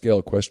 upscale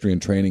equestrian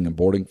training and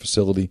boarding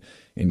facility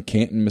in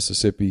Canton,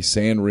 Mississippi,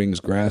 sand rings,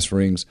 grass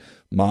rings,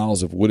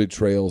 miles of wooded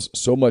trails,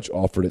 so much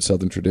offered at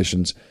Southern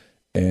Traditions.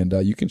 And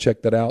you can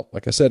check that out,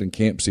 like I said, in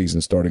camp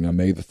season starting on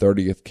May the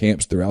 30th.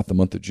 Camps throughout the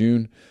month of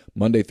June,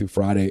 Monday through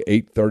Friday,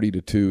 8:30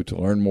 to 2. To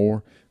learn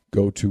more,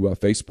 go to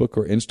Facebook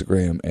or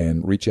Instagram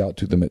and reach out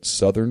to them at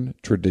Southern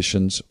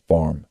Traditions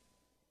Farm.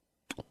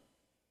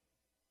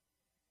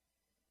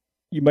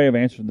 You may have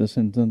answered this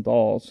in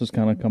thoughts, just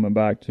kind of coming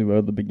back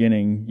to the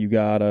beginning. You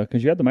got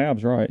because you had the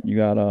Mavs right. You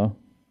got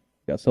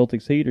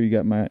Celtics Heat, or you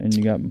got Matt, and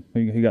you got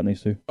who got in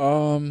these two?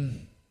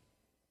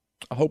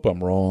 I hope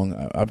I'm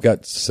wrong. I've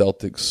got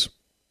Celtics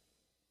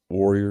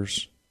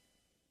Warriors.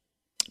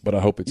 but I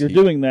hope it's You're Heat.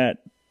 doing that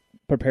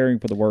preparing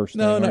for the worst.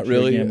 No, thing, not aren't you,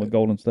 really. again, with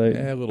Golden State.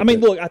 Yeah, a little I mean,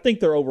 bit. look, I think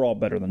they're overall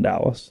better than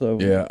Dallas. So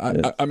Yeah,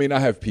 I mean, I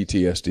have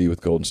PTSD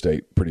with Golden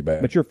State pretty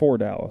bad. but you're for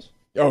Dallas.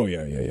 Oh,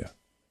 yeah.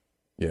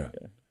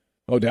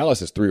 Oh,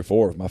 Dallas is 3 or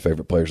 4 of my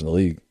favorite players in the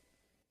league.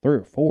 3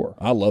 or 4.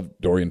 I love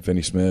Dorian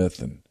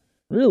Finney-Smith. And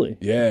Really?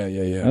 yeah.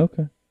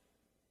 Okay.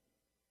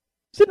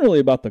 It's not really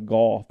about the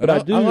golf, but And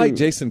I do. I like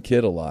Jason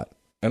Kidd a lot.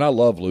 And I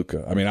love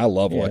Luka. I mean, I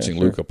love watching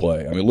sure. Luka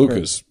play. I mean,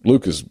 Luka's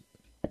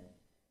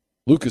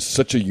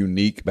such a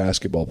unique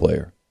basketball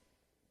player.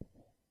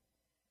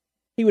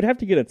 He would have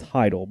to get a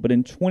title, but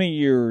in 20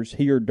 years,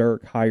 he or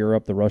Dirk higher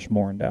up the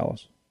Rushmore in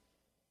Dallas.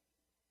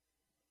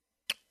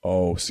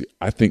 Oh, see,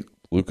 I think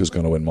Luka's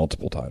going to win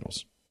multiple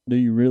titles. Do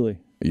you really?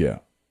 Yeah.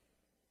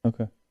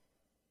 Okay.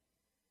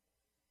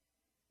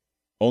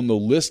 On the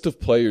list of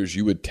players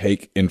you would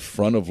take in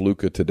front of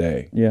Luka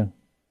today, Yeah.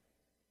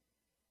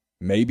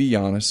 maybe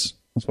Giannis,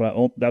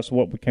 That's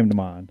what came to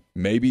mind.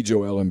 maybe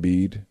Joel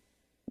Embiid,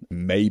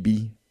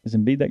 maybe. Is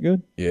Embiid that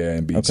good? Yeah,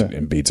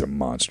 Embiid's a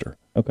monster.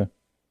 Okay.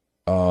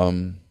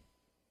 After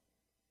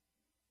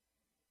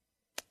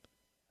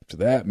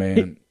that,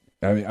 man,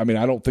 I mean,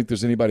 I don't think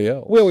there's anybody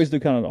else. We always do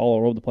kind of all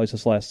over the place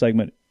this last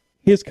segment.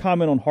 His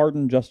comment on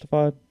Harden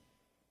justified?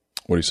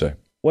 What do you say?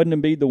 Wasn't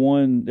Embiid the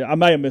one? I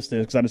may have missed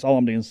this because that's all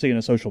I'm seeing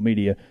on social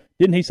media.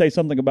 Didn't he say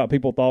something about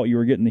people thought you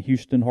were getting the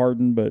Houston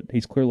Harden, but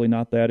he's clearly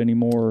not that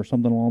anymore, or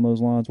something along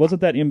those lines? Wasn't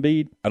that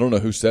Embiid? I don't know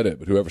who said it,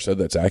 but whoever said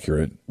that's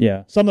accurate.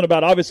 Yeah, something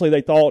about obviously they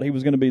thought he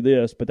was going to be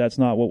this, but that's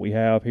not what we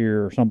have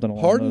here, or something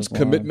along Harden's those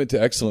lines. commitment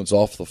to excellence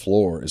off the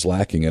floor is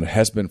lacking, and it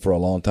has been for a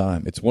long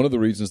time. It's one of the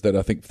reasons that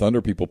I think Thunder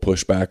people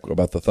push back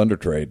about the Thunder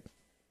trade.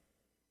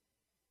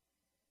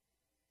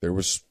 There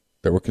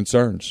were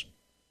concerns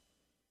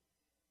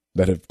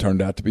that have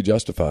turned out to be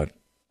justified.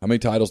 How many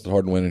titles did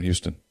Harden win in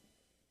Houston?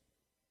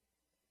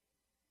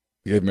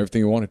 He gave him everything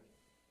he wanted.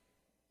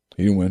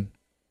 He didn't win.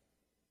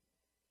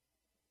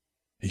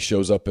 He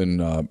shows up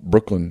in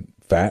Brooklyn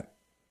fat.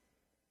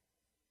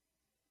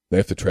 They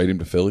have to trade him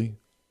to Philly.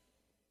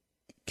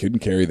 Couldn't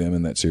carry them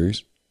in that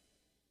series.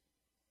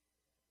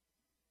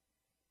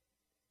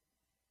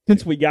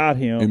 Since we got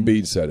him,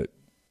 Embiid said it.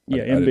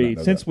 yeah, I did not Embiid.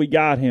 know Since that. we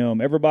got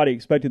him, everybody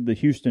expected the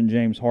Houston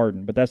James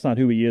Harden, but that's not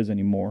who he is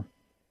anymore.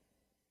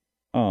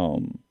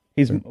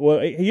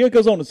 He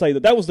goes on to say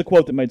that was the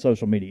quote that made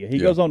social media. He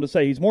goes on to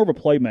say he's more of a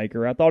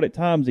playmaker. I thought at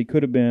times he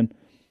could have been.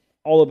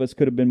 All of us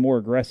could have been more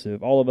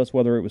aggressive. All of us,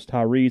 whether it was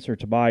Tyrese or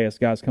Tobias,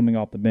 guys coming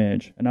off the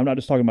bench. And I'm not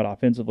just talking about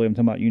offensively. I'm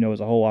talking about, as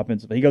a whole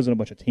offensive. He goes in a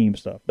bunch of team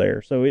stuff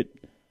there. So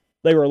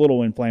they were a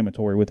little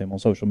inflammatory with him on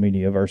social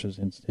media versus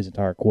his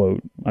entire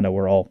quote. I know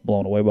we're all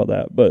blown away by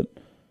that. But,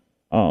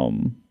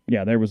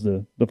 there was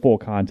the full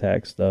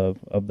context of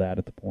that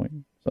at the point.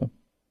 So,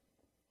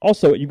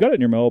 also, you've got it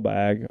in your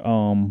mailbag,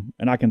 and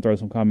I can throw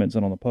some comments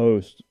in on the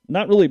post.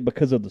 Not really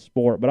because of the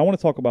sport, but I want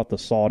to talk about the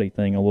Saudi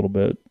thing a little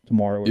bit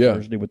tomorrow or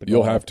Thursday with the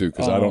you'll golf. have to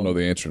because I don't know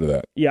the answer to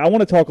that. Yeah, I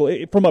want to talk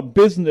from a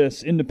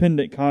business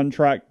independent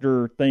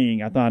contractor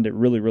thing. I find it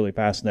really, really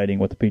fascinating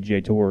what the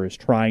PGA Tour is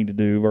trying to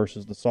do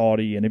versus the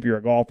Saudi. And if you're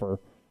a golfer,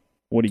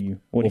 what do you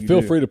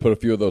Feel free to put a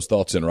few of those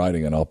thoughts in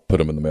writing, and I'll put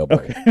them in the mailbag.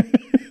 Okay.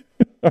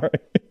 All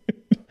right.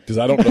 Because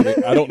I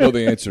don't know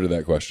the answer to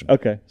that question.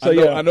 Okay.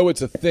 So I know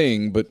it's a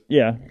thing, but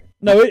yeah.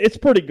 No, it's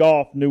pretty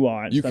golf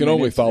nuanced. you can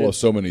only follow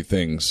so many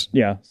things.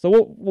 Yeah,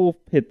 so we'll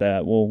hit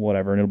that.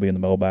 Whatever, and it'll be in the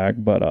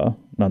mailbag. But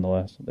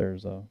nonetheless,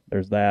 there's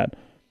that.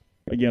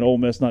 Again, Ole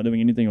Miss not doing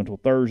anything until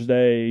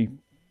Thursday.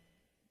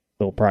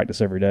 They'll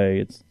practice every day.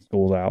 It's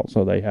school's out,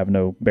 so they have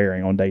no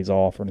bearing on days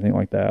off or anything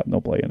like that.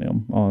 No playing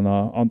them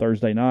on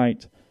Thursday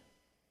night,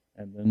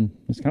 and then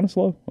it's kind of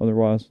slow.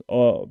 Otherwise,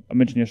 I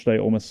mentioned yesterday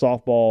Ole Miss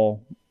softball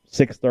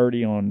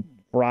 6:30 on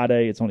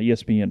Friday. It's on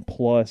ESPN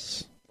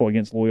Plus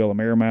against Loyola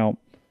Marymount.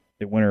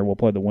 The winner will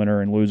play the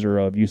winner and loser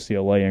of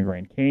UCLA and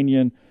Grand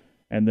Canyon.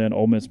 And then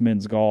Ole Miss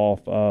men's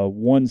golf,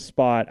 one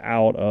spot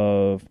out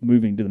of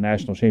moving to the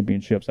national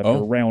championships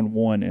after round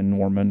 1 in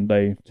Norman.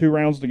 2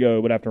 rounds to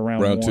go, but after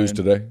round 1. Round 2's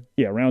today?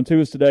 Yeah, round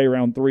 2 is today,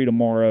 round 3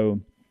 tomorrow.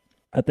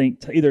 I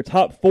think either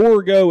top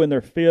 4 go in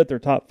their 5th or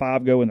top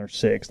 5 go in their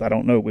 6th. I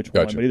don't know which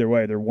one, but either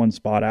way, they're one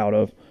spot out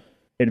of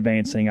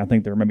advancing. I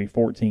think there are maybe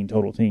 14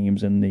 total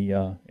teams in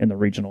the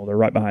regional. They're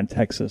right behind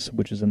Texas,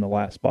 which is in the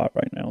last spot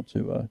right now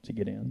to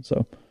get in.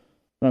 So,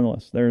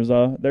 nonetheless, there's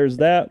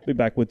that. Be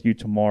back with you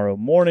tomorrow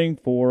morning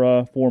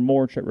for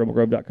more. Check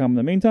rebelgrove.com in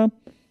the meantime,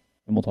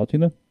 and we'll talk to you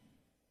then.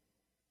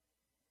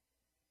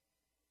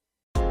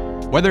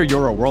 Whether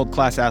you're a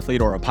world-class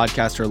athlete or a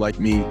podcaster like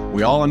me,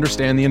 we all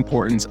understand the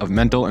importance of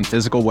mental and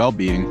physical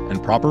well-being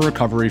and proper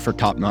recovery for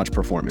top-notch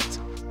performance.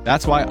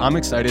 That's why I'm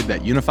excited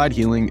that Unified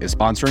Healing is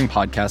sponsoring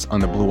podcasts on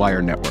the Blue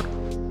Wire Network.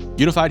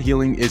 Unified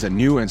Healing is a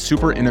new and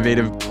super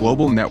innovative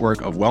global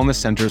network of wellness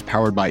centers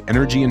powered by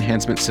Energy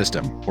Enhancement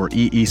System, or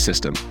EE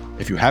System.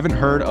 If you haven't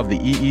heard of the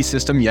EE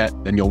System yet,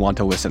 then you'll want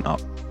to listen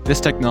up. This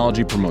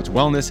technology promotes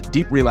wellness,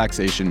 deep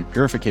relaxation,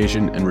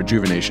 purification, and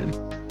rejuvenation.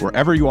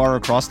 Wherever you are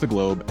across the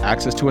globe,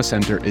 access to a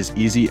center is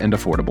easy and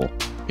affordable.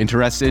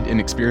 Interested in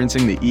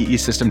experiencing the EE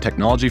System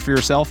technology for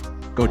yourself?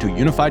 go to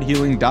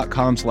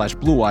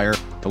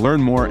unifiedhealing.com/bluewire to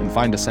learn more and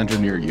find a center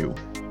near you.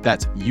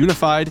 That's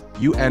unified,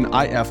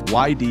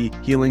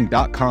 UNIFYD,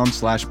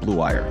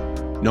 healing.com/bluewire.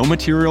 No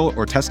material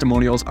or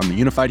testimonials on the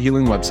Unified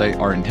Healing website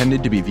are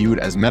intended to be viewed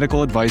as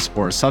medical advice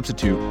or a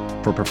substitute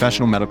for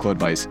professional medical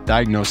advice,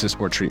 diagnosis,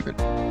 or treatment.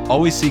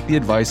 Always seek the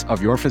advice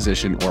of your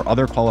physician or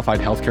other qualified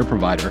healthcare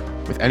provider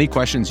with any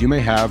questions you may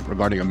have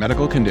regarding a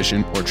medical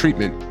condition or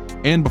treatment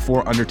and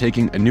before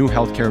undertaking a new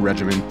healthcare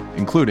regimen,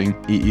 including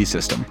EE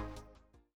system.